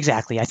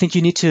 Exactly. I think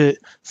you need to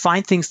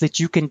find things that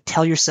you can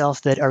tell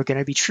yourself that are going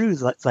to be true,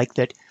 like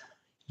that.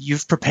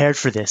 You've prepared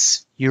for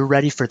this. You're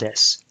ready for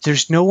this.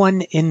 There's no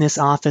one in this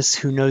office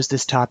who knows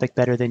this topic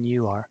better than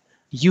you are.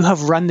 You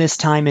have run this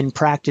time in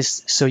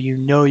practice, so you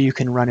know you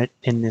can run it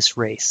in this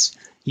race.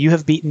 You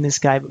have beaten this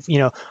guy.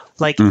 You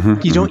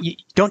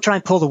don't try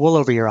and pull the wool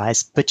over your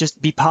eyes, but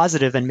just be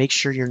positive and make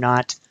sure you're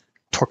not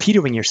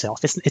torpedoing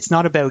yourself. It's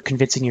not about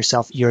convincing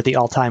yourself you're the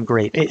all-time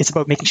great. It's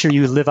about making sure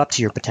you live up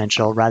to your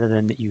potential rather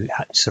than that you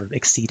sort of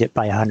exceed it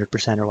by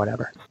 100% or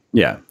whatever.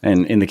 Yeah.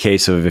 And in the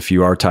case of if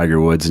you are Tiger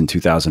Woods in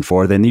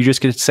 2004, then you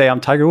just get to say, I'm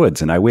Tiger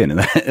Woods and I win.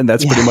 And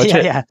that's pretty much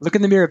it. Yeah. Look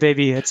in the mirror,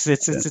 baby.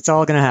 It's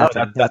all going to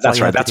happen.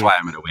 That's right. That's why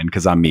I'm going to win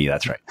because I'm me.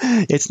 That's right.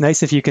 It's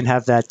nice if you can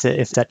have that,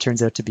 if that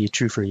turns out to be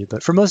true for you.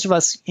 But for most of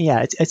us,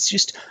 it's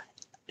just,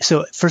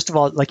 so first of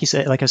all, like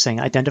I was saying,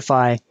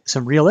 identify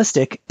some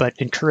realistic but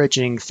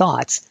encouraging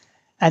thoughts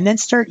and then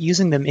start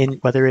using them in,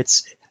 whether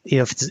it's,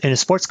 if it's in a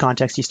sports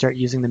context, you start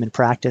using them in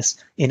practice.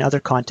 In other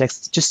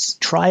contexts, just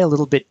try a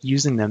little bit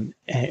using them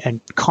and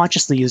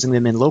consciously using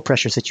them in low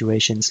pressure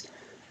situations.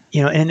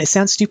 And it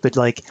sounds stupid,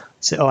 like,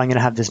 I'm going to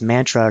have this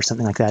mantra or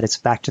something like that. It's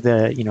back to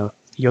the,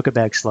 yoga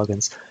bag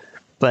slogans.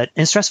 But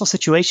in stressful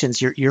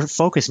situations, your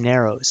focus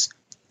narrows.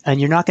 And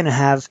you're not going to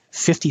have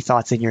 50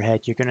 thoughts in your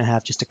head. You're going to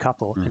have just a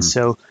couple. And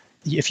so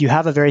if you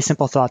have a very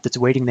simple thought that's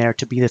waiting there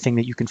to be the thing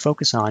that you can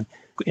focus on,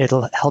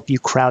 it'll help you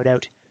crowd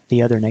out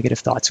the other negative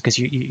thoughts, because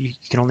you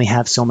can only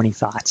have so many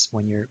thoughts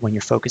when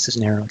your focus is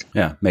narrowed.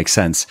 Yeah, makes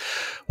sense.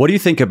 What do you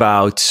think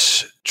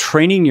about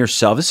training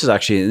yourself? This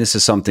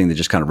is something that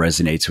just kind of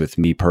resonates with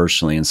me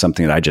personally, and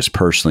something that I just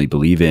personally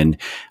believe in.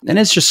 And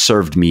it's just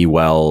served me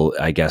well,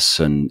 I guess,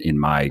 in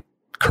my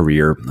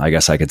career, I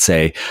guess I could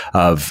say,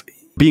 of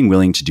being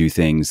willing to do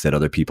things that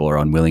other people are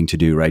unwilling to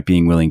do, right?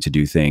 Being willing to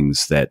do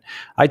things that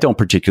I don't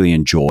particularly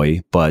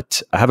enjoy,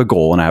 but I have a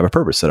goal and I have a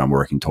purpose that I'm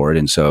working toward.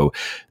 And so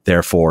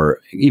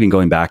therefore, even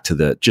going back to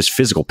the just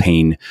physical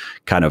pain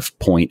kind of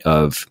point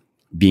of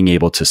being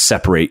able to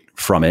separate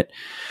from it.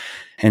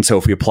 And so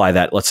if we apply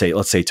that, let's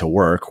say to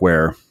work,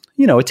 where,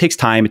 it takes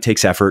time, it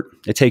takes effort,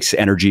 it takes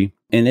energy.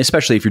 And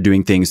especially if you're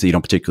doing things that you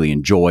don't particularly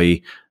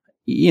enjoy,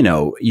 you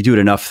do it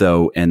enough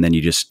though, and then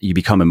you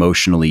become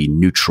emotionally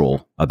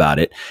neutral about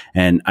it.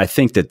 And I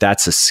think that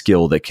that's a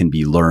skill that can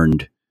be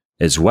learned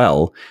as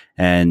well.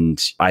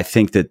 And I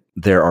think that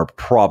there are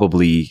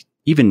probably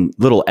even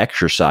little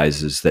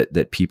exercises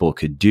that people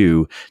could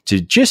do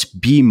to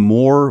just be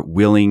more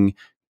willing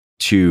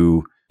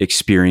to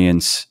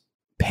experience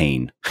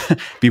pain,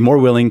 be more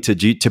willing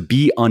to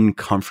be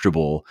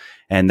uncomfortable.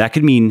 And that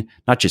could mean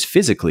not just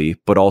physically,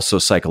 but also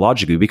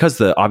psychologically, because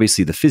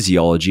obviously the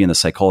physiology and the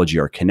psychology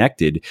are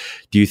connected.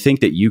 Do you think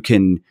that you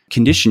can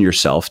condition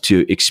yourself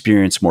to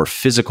experience more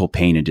physical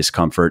pain and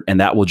discomfort, and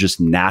that will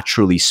just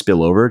naturally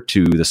spill over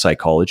to the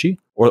psychology,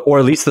 or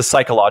at least the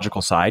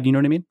psychological side? You know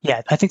what I mean?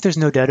 Yeah, I think there's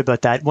no doubt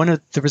about that.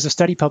 There was a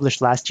study published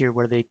last year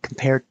where they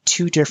compared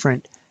two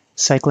different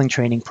cycling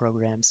training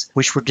programs,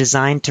 which were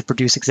designed to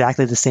produce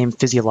exactly the same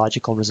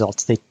physiological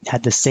results. They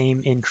had the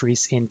same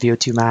increase in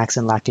VO2 max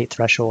and lactate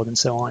threshold and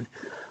so on.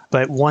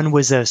 But one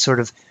was a sort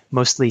of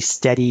mostly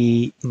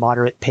steady,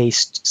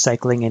 moderate-paced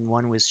cycling, and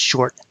one was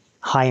short,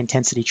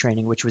 high-intensity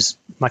training, which was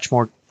much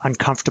more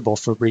uncomfortable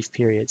for brief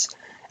periods.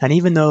 And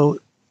even though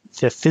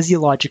the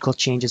physiological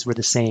changes were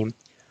the same,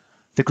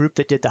 the group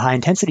that did the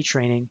high-intensity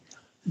training,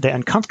 the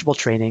uncomfortable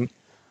training,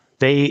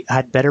 they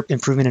had better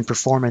improvement in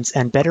performance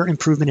and better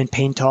improvement in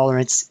pain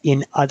tolerance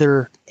in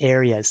other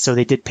areas. So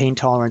they did pain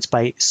tolerance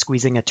by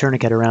squeezing a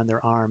tourniquet around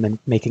their arm and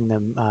making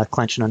them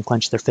clench and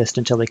unclench their fist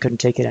until they couldn't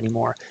take it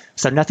anymore.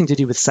 So nothing to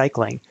do with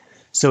cycling.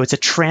 So it's a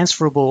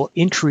transferable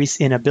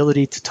increase in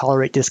ability to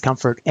tolerate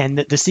discomfort. And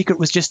the secret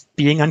was just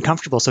being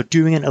uncomfortable. So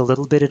doing it a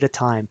little bit at a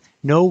time.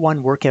 No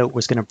one workout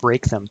was going to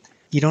break them.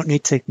 You don't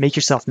need to make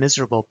yourself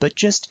miserable, but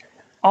just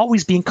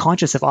always being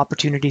conscious of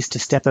opportunities to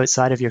step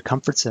outside of your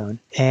comfort zone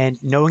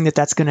and knowing that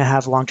that's going to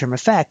have long-term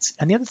effects.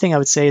 And the other thing I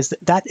would say is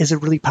that is a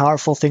really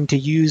powerful thing to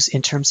use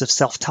in terms of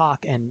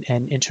self-talk and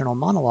internal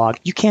monologue.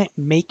 You can't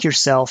make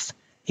yourself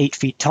 8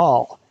 feet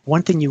tall.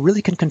 One thing you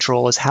really can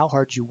control is how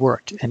hard you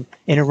worked. And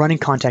in a running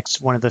context,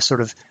 one of the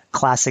sort of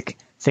classic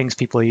things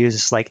people use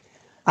is like,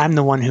 I'm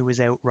the one who was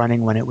out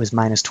running when it was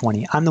minus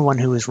 20. I'm the one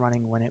who was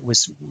running when it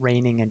was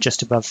raining and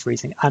just above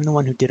freezing. I'm the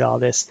one who did all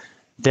this.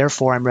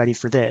 Therefore, I'm ready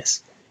for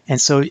this. And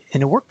so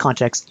in a work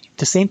context,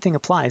 the same thing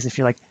applies. If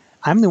you're like,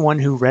 I'm the one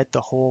who read the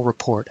whole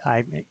report,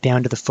 I'm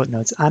down to the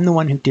footnotes. I'm the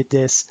one who did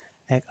this.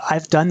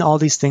 I've done all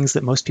these things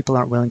that most people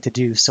aren't willing to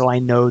do. So I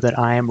know that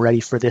I am ready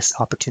for this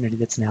opportunity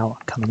that's now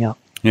coming up.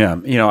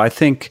 Yeah. I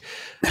think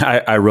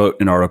I wrote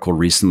an article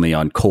recently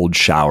on cold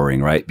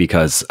showering, right?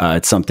 Because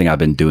it's something I've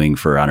been doing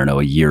for,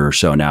 a year or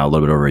so now, a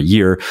little bit over a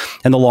year.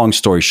 And the long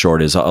story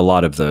short is a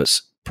lot of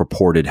those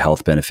purported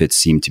health benefits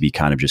seem to be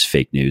kind of just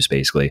fake news,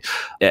 basically.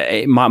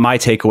 My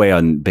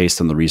takeaway based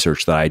on the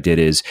research that I did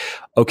is,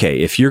 okay,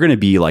 if you're going to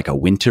be like a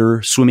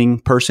winter swimming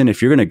person, if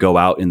you're going to go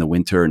out in the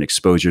winter and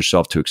expose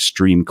yourself to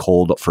extreme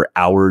cold for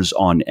hours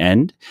on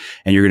end,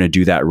 and you're going to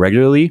do that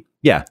regularly,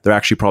 yeah, there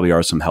actually probably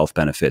are some health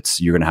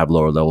benefits. You're going to have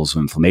lower levels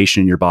of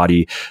inflammation in your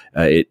body.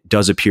 It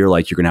does appear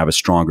like you're going to have a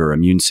stronger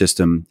immune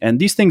system. And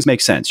these things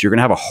make sense. You're going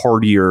to have a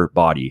hardier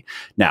body.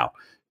 Now,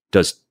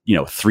 does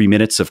 3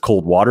 minutes of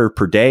cold water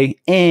per day?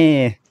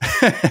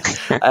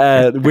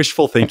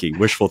 Wishful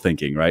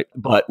thinking, right?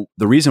 But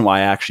the reason why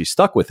I actually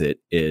stuck with it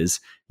is,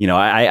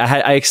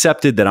 I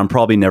accepted that I'm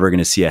probably never going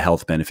to see a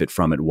health benefit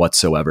from it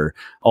whatsoever.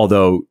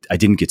 Although I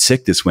didn't get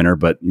sick this winter,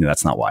 but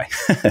that's not why.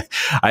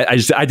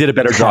 I did a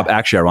better job.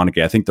 Actually,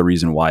 ironically, I think the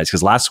reason why is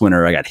because last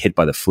winter I got hit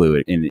by the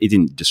flu, and it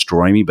didn't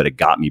destroy me, but it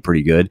got me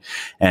pretty good.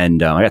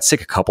 And I got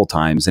sick a couple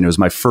times, and it was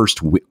my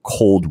first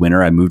cold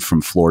winter. I moved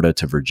from Florida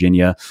to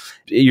Virginia.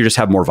 You just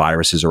have more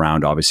viruses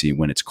around, obviously,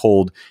 when it's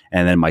cold.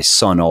 And then my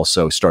son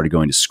also started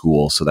going to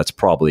school. So that's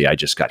probably, I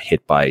just got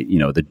hit by,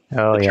 the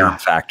germ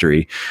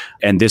factory.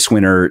 And this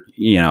winter,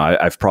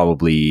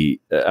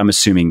 I'm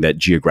assuming that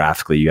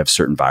geographically you have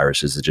certain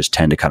viruses that just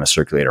tend to kind of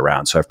circulate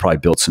around. So I've probably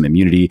built some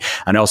immunity,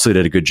 and I also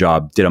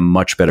did a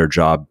much better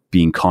job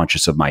being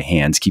conscious of my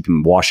hands,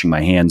 washing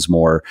my hands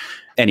more.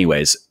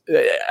 Anyways,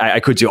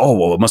 I could say,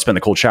 it must have been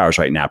the cold showers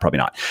right now. Probably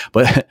not,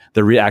 but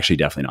actually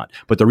definitely not.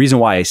 But the reason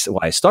why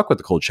I stuck with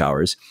the cold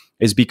showers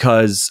is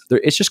because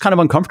it's just kind of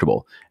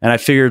uncomfortable. And I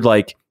figured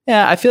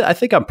I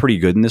think I'm pretty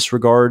good in this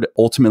regard.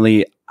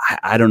 Ultimately,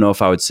 I don't know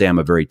if I would say I'm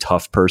a very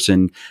tough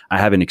person. I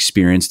haven't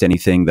experienced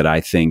anything that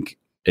I think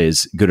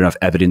is good enough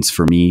evidence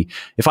for me.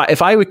 If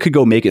I could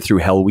go make it through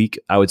Hell Week,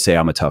 I would say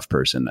I'm a tough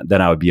person.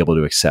 Then I would be able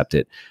to accept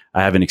it.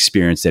 I haven't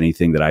experienced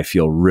anything that I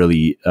feel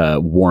really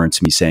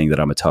warrants me saying that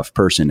I'm a tough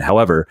person.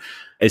 However,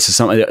 it's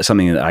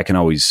something that I can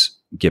always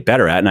get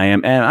better at.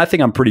 And I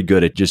think I'm pretty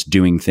good at just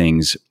doing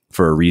things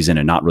for a reason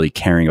and not really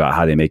caring about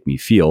how they make me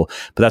feel.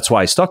 But that's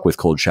why I stuck with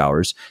cold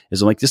showers,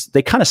 is I'm like,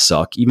 they kind of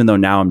suck, even though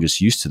now I'm just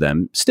used to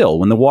them. Still,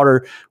 when the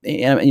water,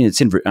 I'm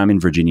in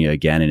Virginia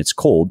again, and it's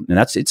cold, and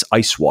it's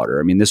ice water.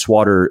 I mean, this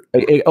water,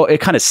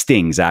 it kind of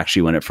stings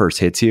actually when it first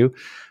hits you.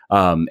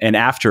 And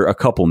after a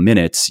couple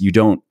minutes,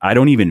 I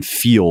don't even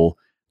feel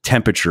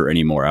temperature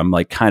anymore. I'm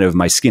like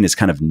my skin is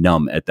kind of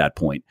numb at that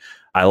point.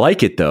 I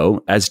like it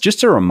though, as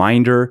just a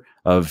reminder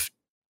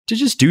to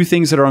just do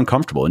things that are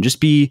uncomfortable and just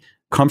be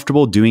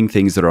comfortable doing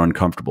things that are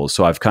uncomfortable.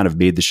 So I've kind of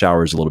made the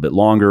showers a little bit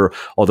longer,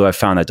 although I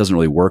found that doesn't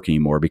really work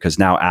anymore, because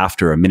now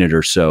after a minute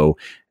or so,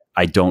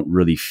 I don't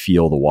really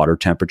feel the water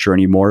temperature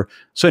anymore.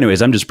 So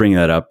anyways, I'm just bringing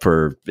that up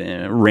for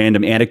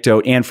random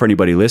anecdote, and for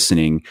anybody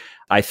listening,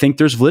 I think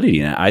there's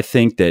validity in it. I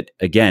think that,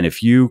 again,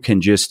 if you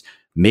can just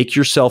make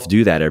yourself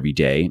do that every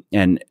day.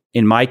 And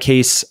in my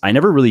case, I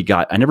never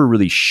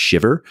really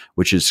shiver,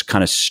 which is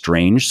kind of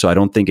strange. So I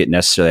don't think I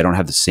don't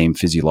have the same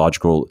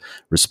physiological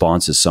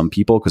response as some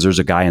people, because there's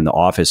a guy in the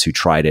office who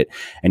tried it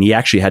and he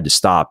actually had to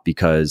stop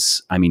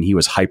because, he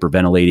was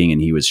hyperventilating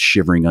and he was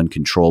shivering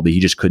uncontrollably.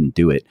 He just couldn't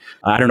do it.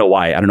 I don't know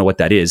why. I don't know what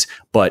that is.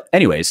 But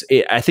anyways,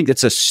 I think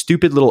that's a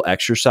stupid little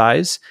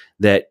exercise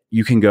that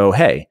you can go,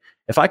 hey,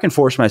 if I can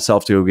force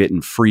myself to go get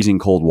in freezing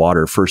cold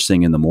water first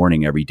thing in the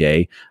morning every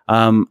day,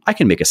 I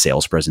can make a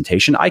sales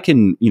presentation. I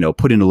can,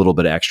 put in a little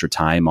bit of extra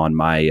time on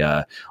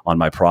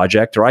my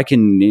project, or I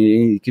can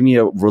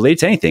relate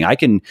to anything. I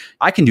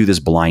can do this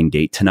blind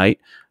date tonight,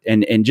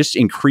 and just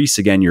increase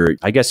again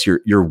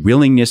your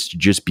willingness to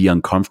just be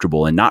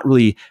uncomfortable and not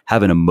really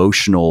have an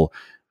emotional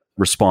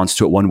response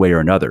to it one way or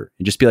another,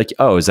 and just be like,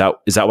 oh, is that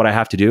what I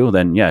have to do?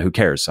 Then yeah, who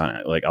cares?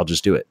 I'll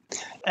just do it.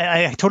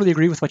 I totally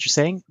agree with what you're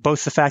saying.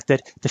 Both the fact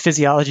that the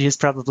physiology is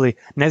probably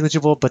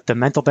negligible, but the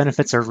mental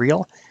benefits are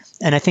real.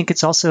 And I think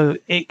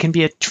it can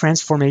be a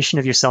transformation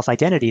of your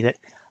self-identity, that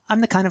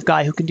I'm the kind of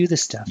guy who can do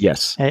this stuff.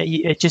 Yes.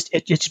 It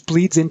just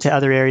bleeds into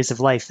other areas of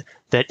life,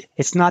 that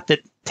it's not that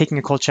taking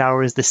a cold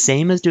shower is the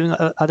same as doing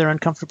other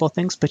uncomfortable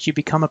things, but you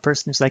become a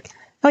person who's like,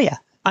 oh yeah,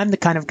 I'm the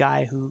kind of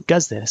guy who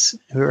does this,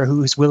 or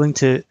who's willing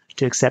to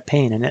accept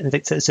pain. And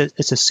it's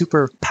a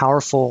super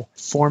powerful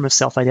form of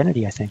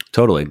self-identity, I think.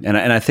 Totally. And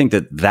I think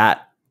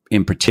that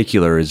in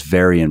particular is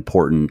very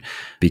important,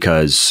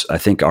 because I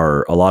think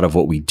a lot of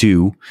what we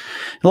do,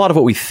 a lot of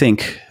what we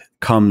think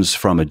comes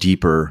from a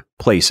deeper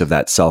place of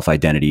that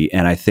self-identity.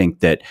 And I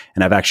think that,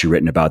 and I've actually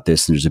written about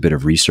this, and there's a bit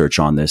of research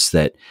on this,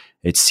 that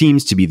it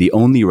seems to be the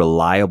only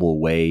reliable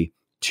way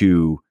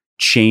to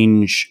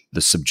change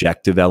the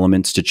subjective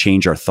elements, to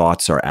change our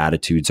thoughts, our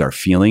attitudes, our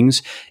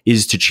feelings,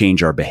 is to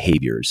change our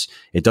behaviors.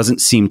 It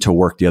doesn't seem to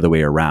work the other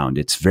way around.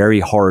 It's very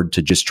hard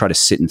to just try to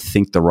sit and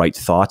think the right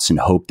thoughts and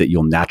hope that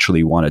you'll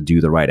naturally want to do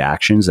the right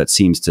actions. That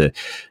seems to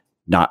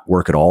not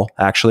work at all,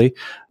 actually.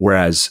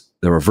 Whereas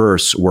the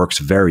reverse works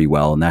very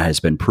well. And that has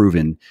been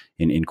proven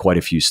in quite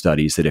a few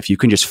studies, that if you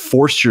can just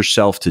force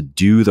yourself to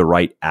do the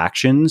right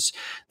actions,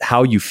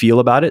 how you feel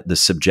about it, the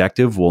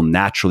subjective will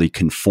naturally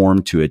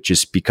conform to it,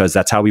 just because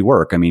that's how we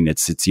work.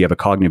 It's you have a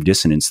cognitive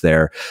dissonance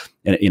there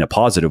in a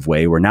positive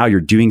way, where now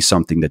you're doing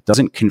something that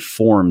doesn't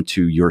conform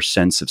to your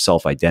sense of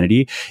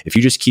self-identity. If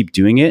you just keep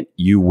doing it,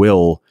 you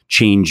will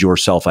change your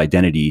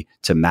self-identity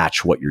to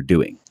match what you're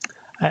doing.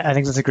 I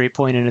think that's a great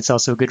point. And it's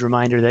also a good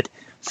reminder that,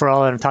 for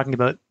all that I'm talking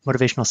about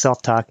motivational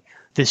self-talk,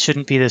 this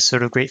shouldn't be this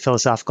sort of great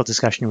philosophical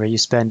discussion where you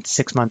spend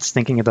 6 months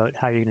thinking about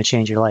how you're going to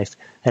change your life.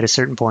 At a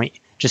certain point,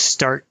 just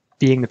start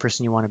being the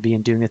person you want to be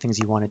and doing the things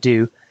you want to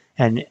do.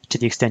 And to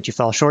the extent you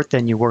fall short,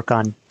 then you work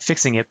on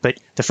fixing it. But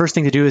the first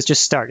thing to do is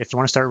just start. If you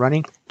want to start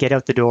running, get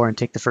out the door and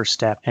take the first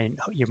step. And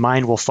your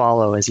mind will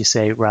follow, as you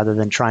say, rather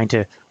than trying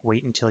to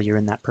wait until you're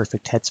in that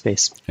perfect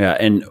headspace. Yeah.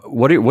 And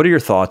what are your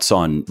thoughts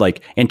on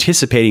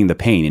anticipating the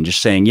pain and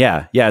just saying,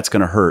 yeah, it's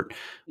going to hurt.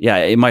 Yeah,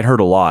 it might hurt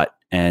a lot.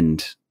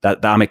 And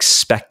that I'm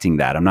expecting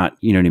that. I'm not,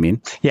 you know what I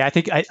mean? Yeah, I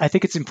think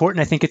it's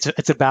important. I think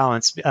it's a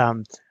balance.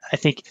 I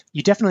think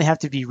you definitely have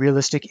to be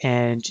realistic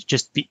and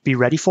just be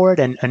ready for it.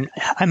 And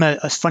I'm a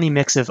funny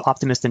mix of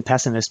optimist and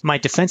pessimist. My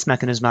defense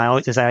mechanism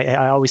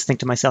I always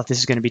think to myself, this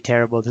is going to be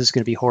terrible. This is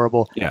going to be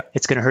horrible. Yeah.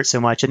 It's going to hurt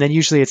so much. And then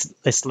usually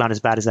it's not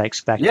as bad as I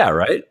expect. Yeah,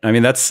 right.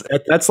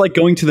 That's like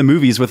going to the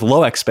movies with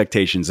low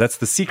expectations. That's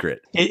the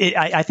secret.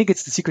 I think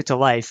it's the secret to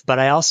life. But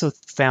I also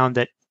found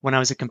that when I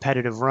was a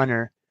competitive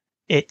runner,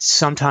 it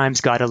sometimes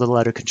got a little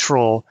out of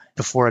control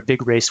before a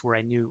big race where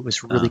I knew it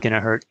was really going to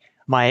hurt.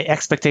 my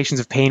expectations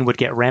of pain would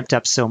get ramped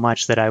up so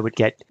much that I would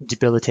get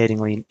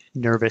debilitatingly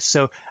nervous.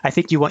 So I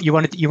think you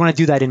want to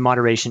do that in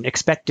moderation.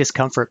 Expect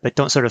discomfort, but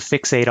don't sort of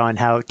fixate on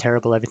how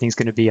terrible everything's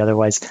going to be.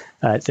 Otherwise,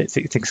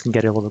 things can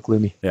get a little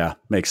gloomy. Yeah,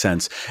 makes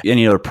sense.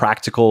 Any other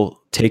practical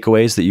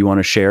takeaways that you want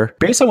to share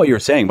based on what you were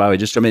saying? By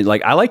the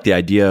way, I like the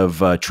idea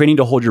of training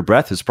to hold your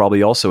breath is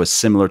probably also a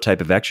similar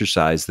type of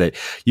exercise that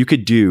you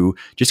could do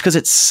just because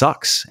it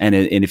sucks. And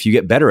if you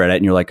get better at it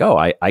and you're like, oh,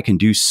 I can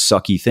do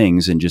sucky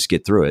things and just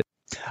get through it.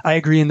 I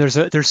agree. And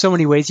there's so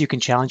many ways you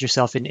can challenge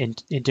yourself in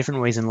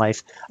different ways in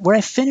life. Where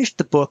I finished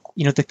the book,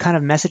 the kind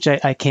of message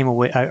I came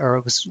away or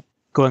was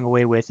going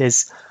away with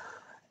is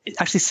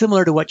actually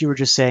similar to what you were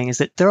just saying, is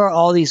that there are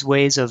all these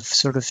ways of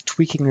sort of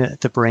tweaking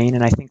the brain,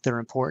 and I think they're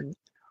important.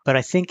 But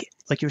I think,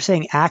 like you were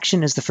saying,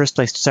 action is the first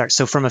place to start.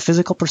 So from a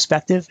physical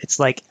perspective, it's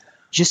like,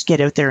 just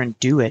get out there and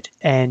do it,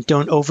 and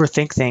don't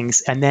overthink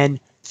things, and then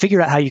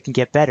figure out how you can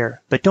get better.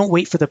 But don't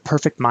wait for the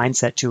perfect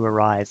mindset to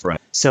arrive.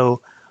 Right.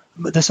 So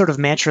the sort of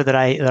mantra that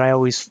I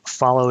always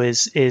follow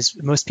is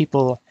most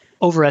people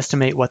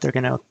overestimate what they're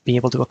going to be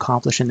able to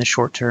accomplish in the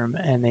short term,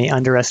 and they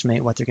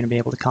underestimate what they're going to be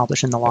able to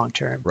accomplish in the long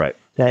term. Right.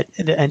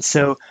 And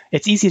so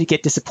it's easy to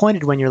get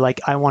disappointed when you're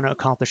like, I want to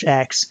accomplish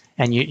X,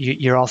 and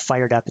you're all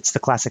fired up. It's the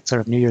classic sort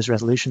of New Year's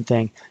resolution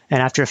thing.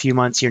 And after a few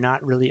months, you're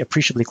not really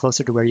appreciably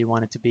closer to where you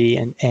want it to be,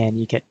 and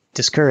you get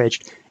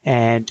discouraged.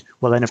 And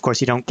well, then of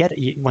course you don't get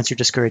it. Once you're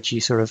discouraged,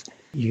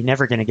 you're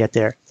never going to get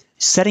there.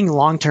 Setting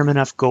long-term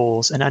enough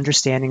goals and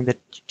understanding that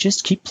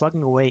just keep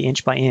plugging away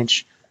inch by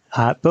inch,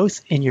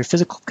 both in your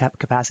physical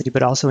capacity,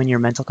 but also in your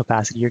mental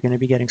capacity. You're going to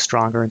be getting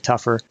stronger and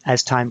tougher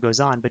as time goes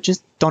on, but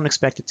just don't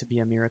expect it to be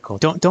a miracle.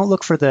 Don't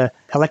look for the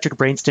electric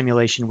brain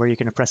stimulation where you're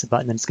going to press a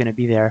button and it's going to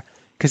be there.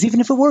 Because even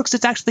if it works,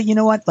 it's actually,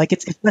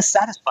 it's less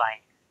satisfying.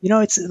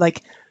 It's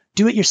like,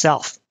 do it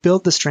yourself.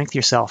 Build the strength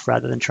yourself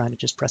rather than trying to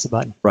just press a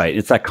button. Right.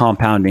 It's that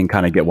compounding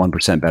kind of get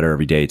 1% better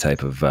every day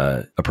type of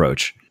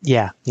approach.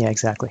 Yeah,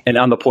 exactly. And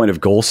on the point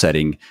of goal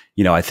setting,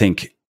 I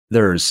think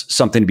there's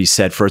something to be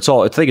said for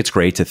I think it's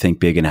great to think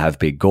big and have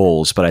big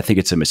goals, but I think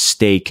it's a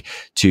mistake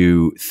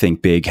to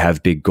think big,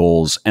 have big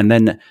goals, and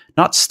then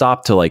not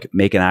stop to like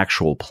make an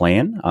actual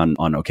plan on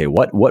okay,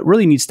 what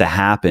really needs to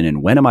happen,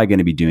 and when am I going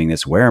to be doing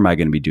this? Where am I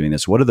going to be doing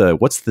this?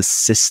 What's the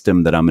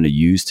system that I'm going to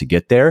use to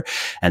get there?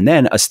 And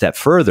then a step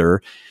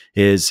further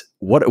is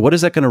what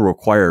is that going to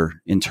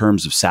require in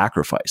terms of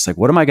sacrifice? Like,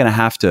 what am I going to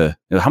have to,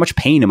 how much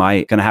pain am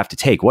I going to have to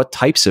take? What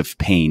types of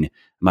pain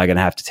am I going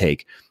to have to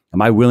take?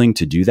 Am I willing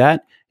to do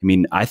that? I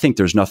mean, I think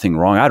there's nothing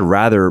wrong. I'd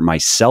rather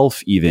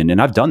myself even,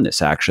 and I've done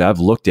this actually, I've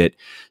looked at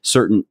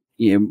certain,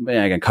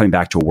 again, coming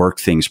back to work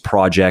things,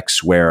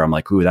 projects where I'm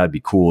like, ooh, that'd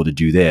be cool to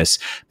do this.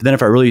 But then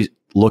if I really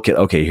look at,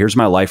 okay, here's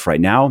my life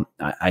right now,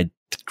 I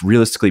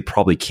realistically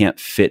probably can't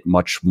fit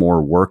much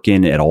more work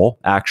in at all.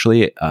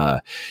 Actually,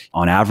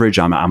 on average,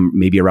 I'm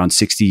maybe around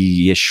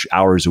 60-ish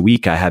hours a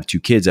week. I have 2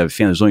 kids. I have a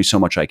family. There's only so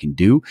much I can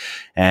do.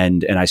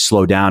 And I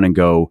slow down and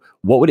go,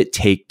 what would it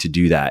take to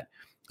do that?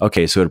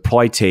 Okay, so it'd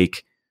probably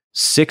take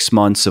 6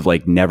 months of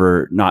like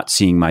not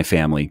seeing my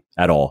family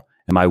at all.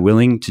 Am I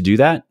willing to do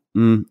that?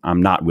 I'm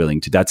not willing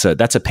to. That's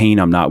a pain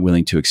I'm not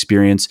willing to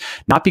experience.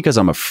 Not because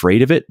I'm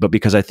afraid of it, but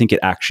because I think it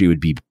actually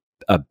would be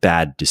a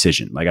bad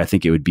decision. Like, I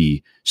think it would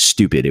be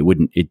stupid.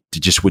 It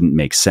just wouldn't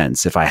make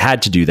sense. If I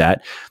had to do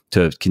that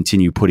to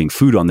continue putting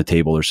food on the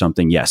table or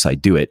something, yes, I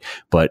do it.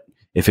 But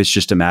if it's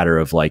just a matter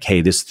of like,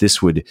 hey,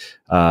 this would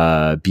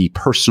be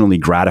personally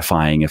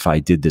gratifying if I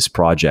did this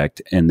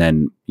project, and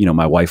then,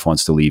 my wife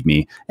wants to leave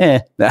me,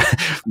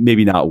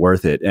 maybe not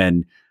worth it.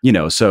 And,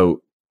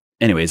 so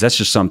anyways, that's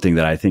just something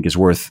that I think is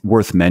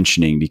worth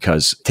mentioning,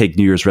 because take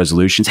New Year's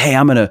resolutions. Hey,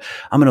 I'm going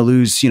to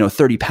lose,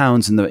 30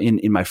 pounds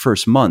in my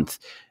first month.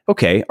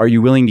 Okay. Are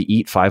you willing to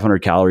eat 500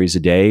 calories a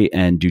day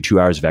and do 2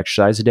 hours of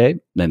exercise a day?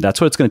 Then that's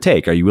what it's going to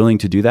take. Are you willing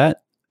to do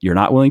that? You're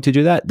not willing to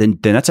do that, then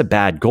that's a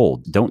bad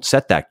goal. Don't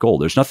set that goal.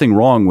 There's nothing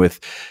wrong with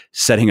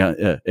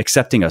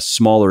accepting a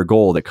smaller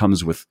goal that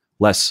comes with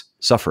less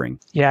suffering.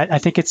 Yeah, I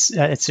think it's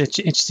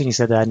interesting you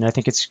said that, and I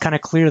think it's kind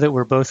of clear that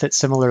we're both at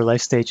similar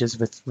life stages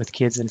with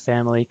kids and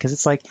family, because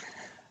it's like,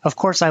 of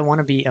course, I want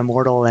to be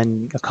immortal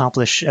and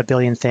accomplish a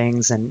billion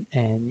things and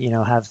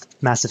have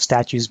massive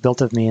statues built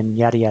of me and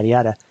yada yada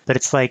yada. But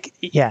it's like,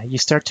 yeah, you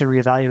start to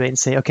reevaluate and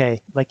say,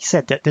 okay, like you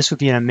said, that this would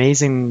be an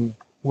amazing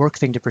work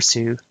thing to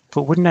pursue,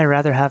 but wouldn't I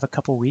rather have a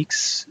couple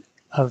weeks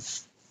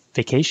of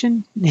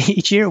vacation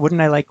each year? Would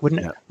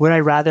I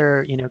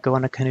rather, go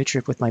on a canoe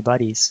trip with my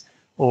buddies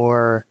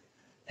or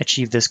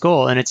achieve this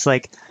goal? And it's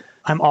like,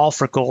 I'm all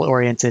for goal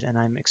oriented, and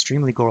I'm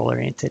extremely goal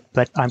oriented,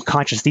 but I'm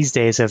conscious these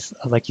days of,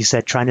 like you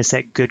said, trying to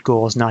set good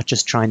goals, not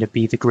just trying to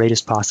be the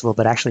greatest possible,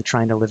 but actually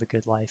trying to live a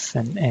good life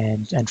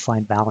and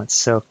find balance.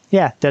 So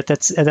yeah,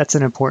 that's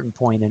an important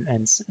point,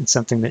 and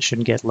something that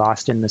shouldn't get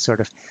lost in the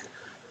sort of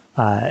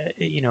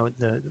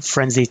the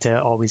frenzy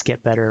to always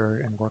get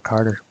better and work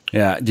harder.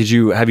 Yeah.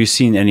 Have you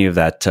seen any of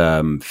that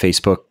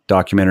Facebook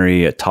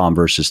documentary, Tom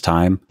versus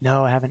Time?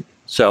 No, I haven't.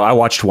 So I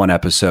watched one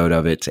episode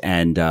of it,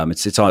 and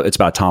it's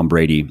about Tom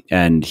Brady,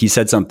 and he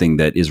said something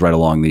that is right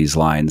along these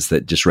lines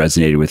that just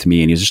resonated with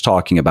me. And he was just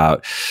talking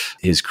about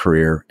his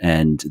career,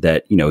 and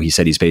that, you know, he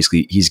said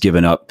he's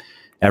given up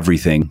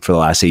everything for the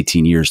last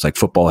 18 years. Like,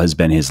 football has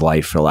been his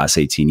life for the last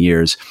 18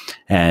 years,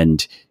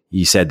 and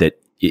he said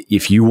that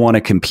if you want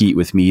to compete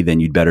with me, then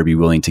you'd better be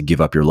willing to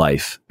give up your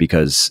life,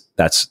 because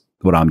that's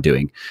what I'm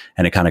doing.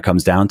 And it kind of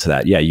comes down to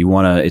that. Yeah, you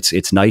want to,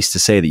 it's nice to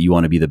say that you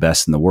want to be the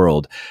best in the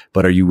world,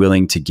 but are you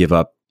willing to give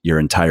up your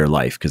entire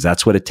life? Because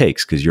that's what it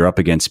takes, because you're up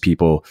against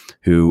people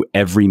who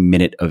every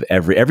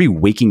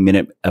waking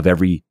minute of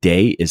every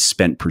day is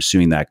spent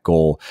pursuing that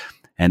goal.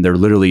 And there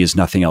literally is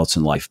nothing else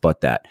in life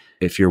but that.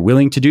 If you're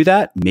willing to do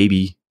that,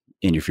 maybe,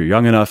 and if you're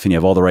young enough and you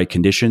have all the right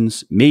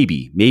conditions,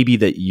 maybe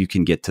that you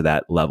can get to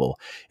that level.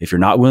 If you're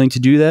not willing to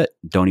do that,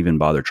 don't even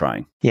bother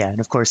trying. Yeah.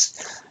 And of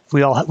course,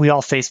 we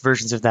all face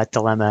versions of that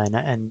dilemma,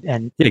 and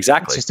yeah,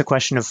 exactly. It's just a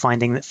question of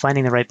finding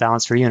the right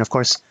balance for you. And of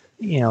course,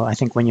 you know, I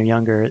think when you're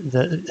younger,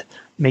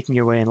 making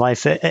your way in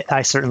life,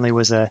 I certainly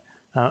was a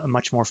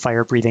much more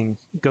fire-breathing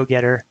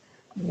go-getter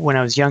when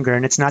I was younger.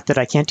 And it's not that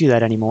I can't do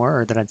that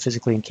anymore or that I'm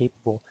physically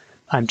incapable.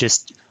 I'm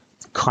just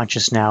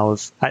conscious now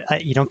of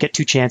you don't get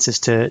two chances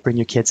to bring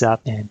your kids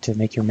up and to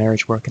make your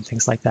marriage work and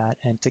things like that,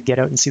 and to get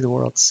out and see the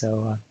world.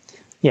 So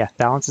yeah,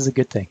 balance is a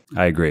good thing.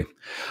 I agree.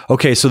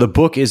 Okay, so the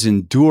book is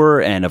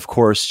Endure, and of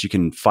course, you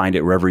can find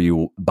it wherever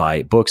you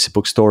buy books,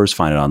 bookstores,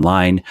 find it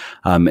online.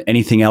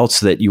 Anything else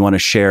that you want to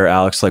share,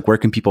 Alex? Like, where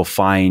can people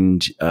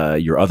find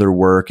your other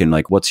work, and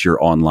like, what's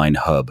your online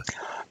hub?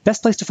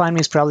 Best place to find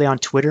me is probably on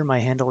Twitter. My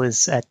handle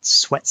is at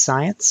Sweat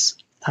Science.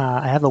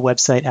 I have a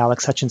website,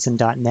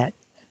 alexhutchinson.net.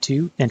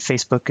 too, and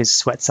Facebook is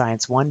Sweat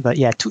Science 1. But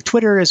yeah,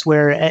 Twitter is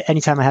where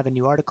anytime I have a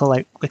new article,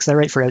 because I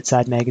write for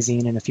Outside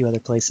Magazine and a few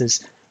other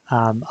places,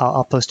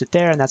 I'll post it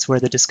there, and that's where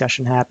the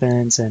discussion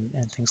happens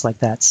and things like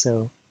that.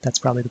 So that's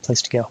probably the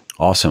place to go.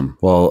 Awesome.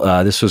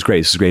 Well, this was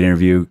great. This was a great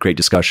interview, great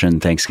discussion.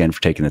 Thanks again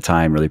for taking the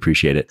time. Really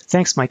appreciate it.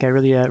 Thanks, Mike. I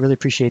really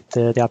appreciate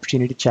the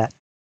opportunity to chat.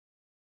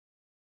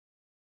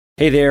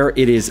 Hey there,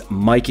 it is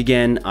Mike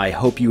again. I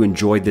hope you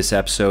enjoyed this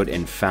episode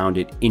and found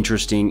it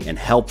interesting and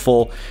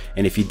helpful.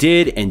 And if you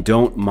did, and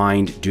don't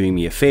mind doing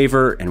me a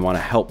favor and want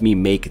to help me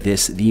make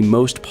this the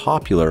most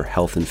popular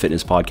health and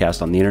fitness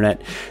podcast on the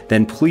internet,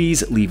 then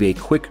please leave a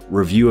quick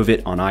review of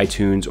it on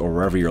iTunes or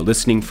wherever you're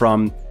listening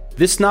from.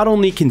 This not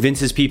only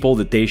convinces people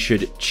that they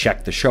should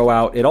check the show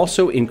out, it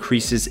also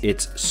increases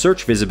its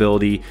search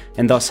visibility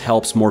and thus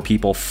helps more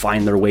people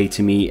find their way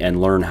to me and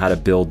learn how to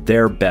build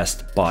their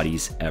best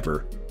bodies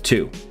ever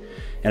too.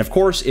 And of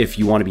course, if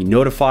you want to be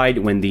notified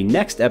when the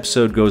next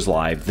episode goes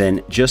live,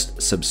 then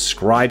just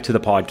subscribe to the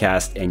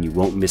podcast and you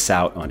won't miss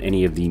out on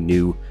any of the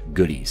new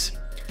goodies.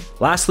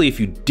 Lastly, if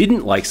you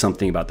didn't like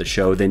something about the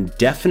show, then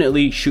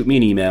definitely shoot me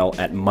an email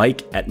at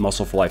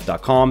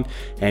mike@muscleforlife.com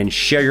and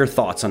share your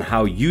thoughts on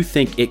how you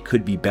think it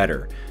could be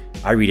better.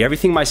 I read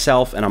everything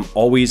myself, and I'm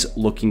always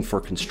looking for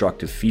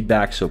constructive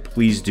feedback, so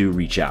please do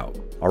reach out.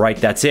 All right,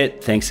 that's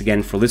it. Thanks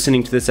again for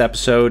listening to this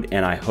episode,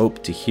 and I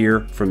hope to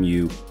hear from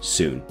you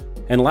soon.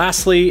 And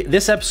lastly,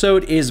 this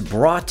episode is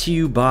brought to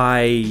you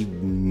by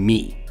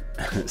me.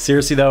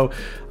 Seriously though,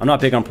 I'm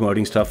not big on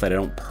promoting stuff that I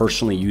don't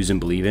personally use and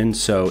believe in,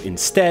 so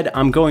instead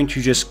I'm going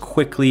to just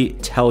quickly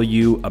tell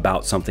you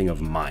about something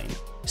of mine.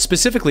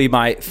 Specifically,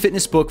 my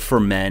fitness book for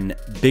men,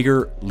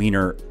 Bigger,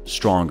 Leaner,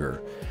 Stronger.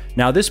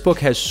 Now, this book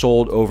has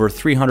sold over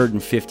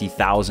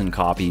 350,000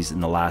 copies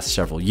in the last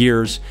several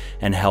years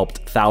and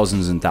helped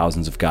thousands and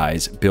thousands of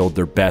guys build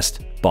their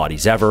best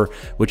bodies ever,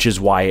 which is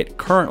why it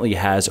currently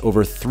has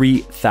over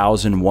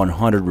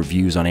 3,100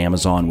 reviews on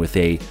Amazon with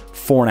a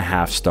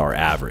 4.5-star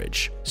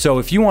average. So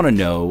if you want to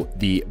know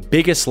the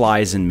biggest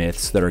lies and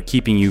myths that are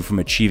keeping you from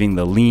achieving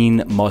the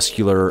lean,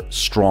 muscular,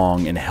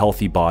 strong, and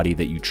healthy body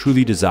that you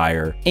truly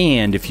desire,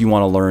 and if you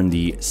want to learn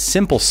the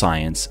simple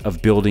science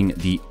of building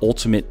the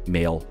ultimate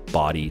male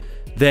body,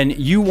 then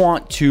you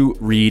want to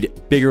read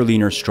Bigger,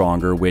 Leaner,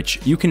 Stronger, which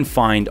you can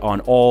find on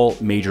all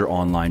major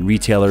online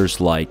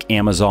retailers like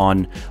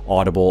Amazon,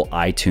 Audible,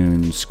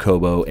 iTunes,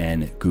 Kobo,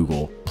 and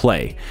Google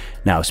Play.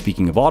 Now,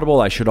 speaking of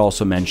Audible, I should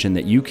also mention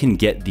that you can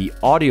get the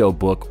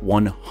audiobook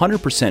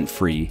 100%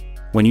 free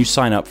when you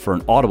sign up for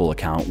an Audible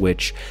account,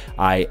 which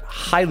I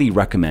highly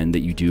recommend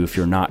that you do if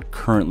you're not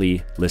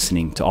currently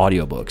listening to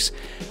audiobooks.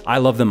 I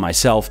love them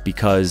myself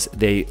because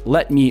they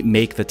let me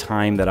make the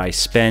time that I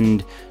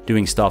spend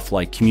doing stuff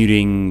like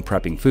commuting,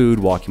 prepping food,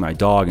 walking my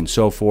dog, and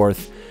so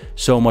forth,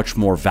 so much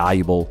more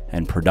valuable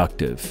and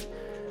productive.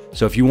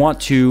 So if you want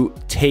to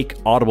take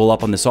Audible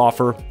up on this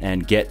offer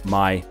and get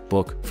my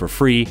book for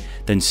free,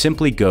 then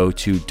simply go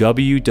to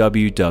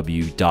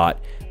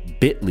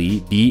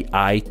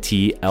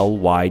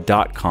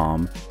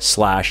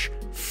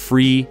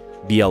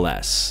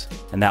bit.ly.com/freebls.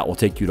 And that will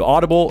take you to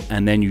Audible.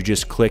 And then you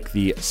just click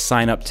the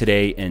sign up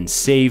today and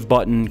save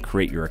button,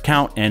 create your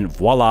account, and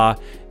voila,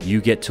 you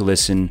get to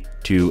listen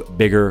to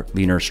Bigger,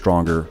 Leaner,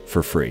 Stronger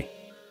for free.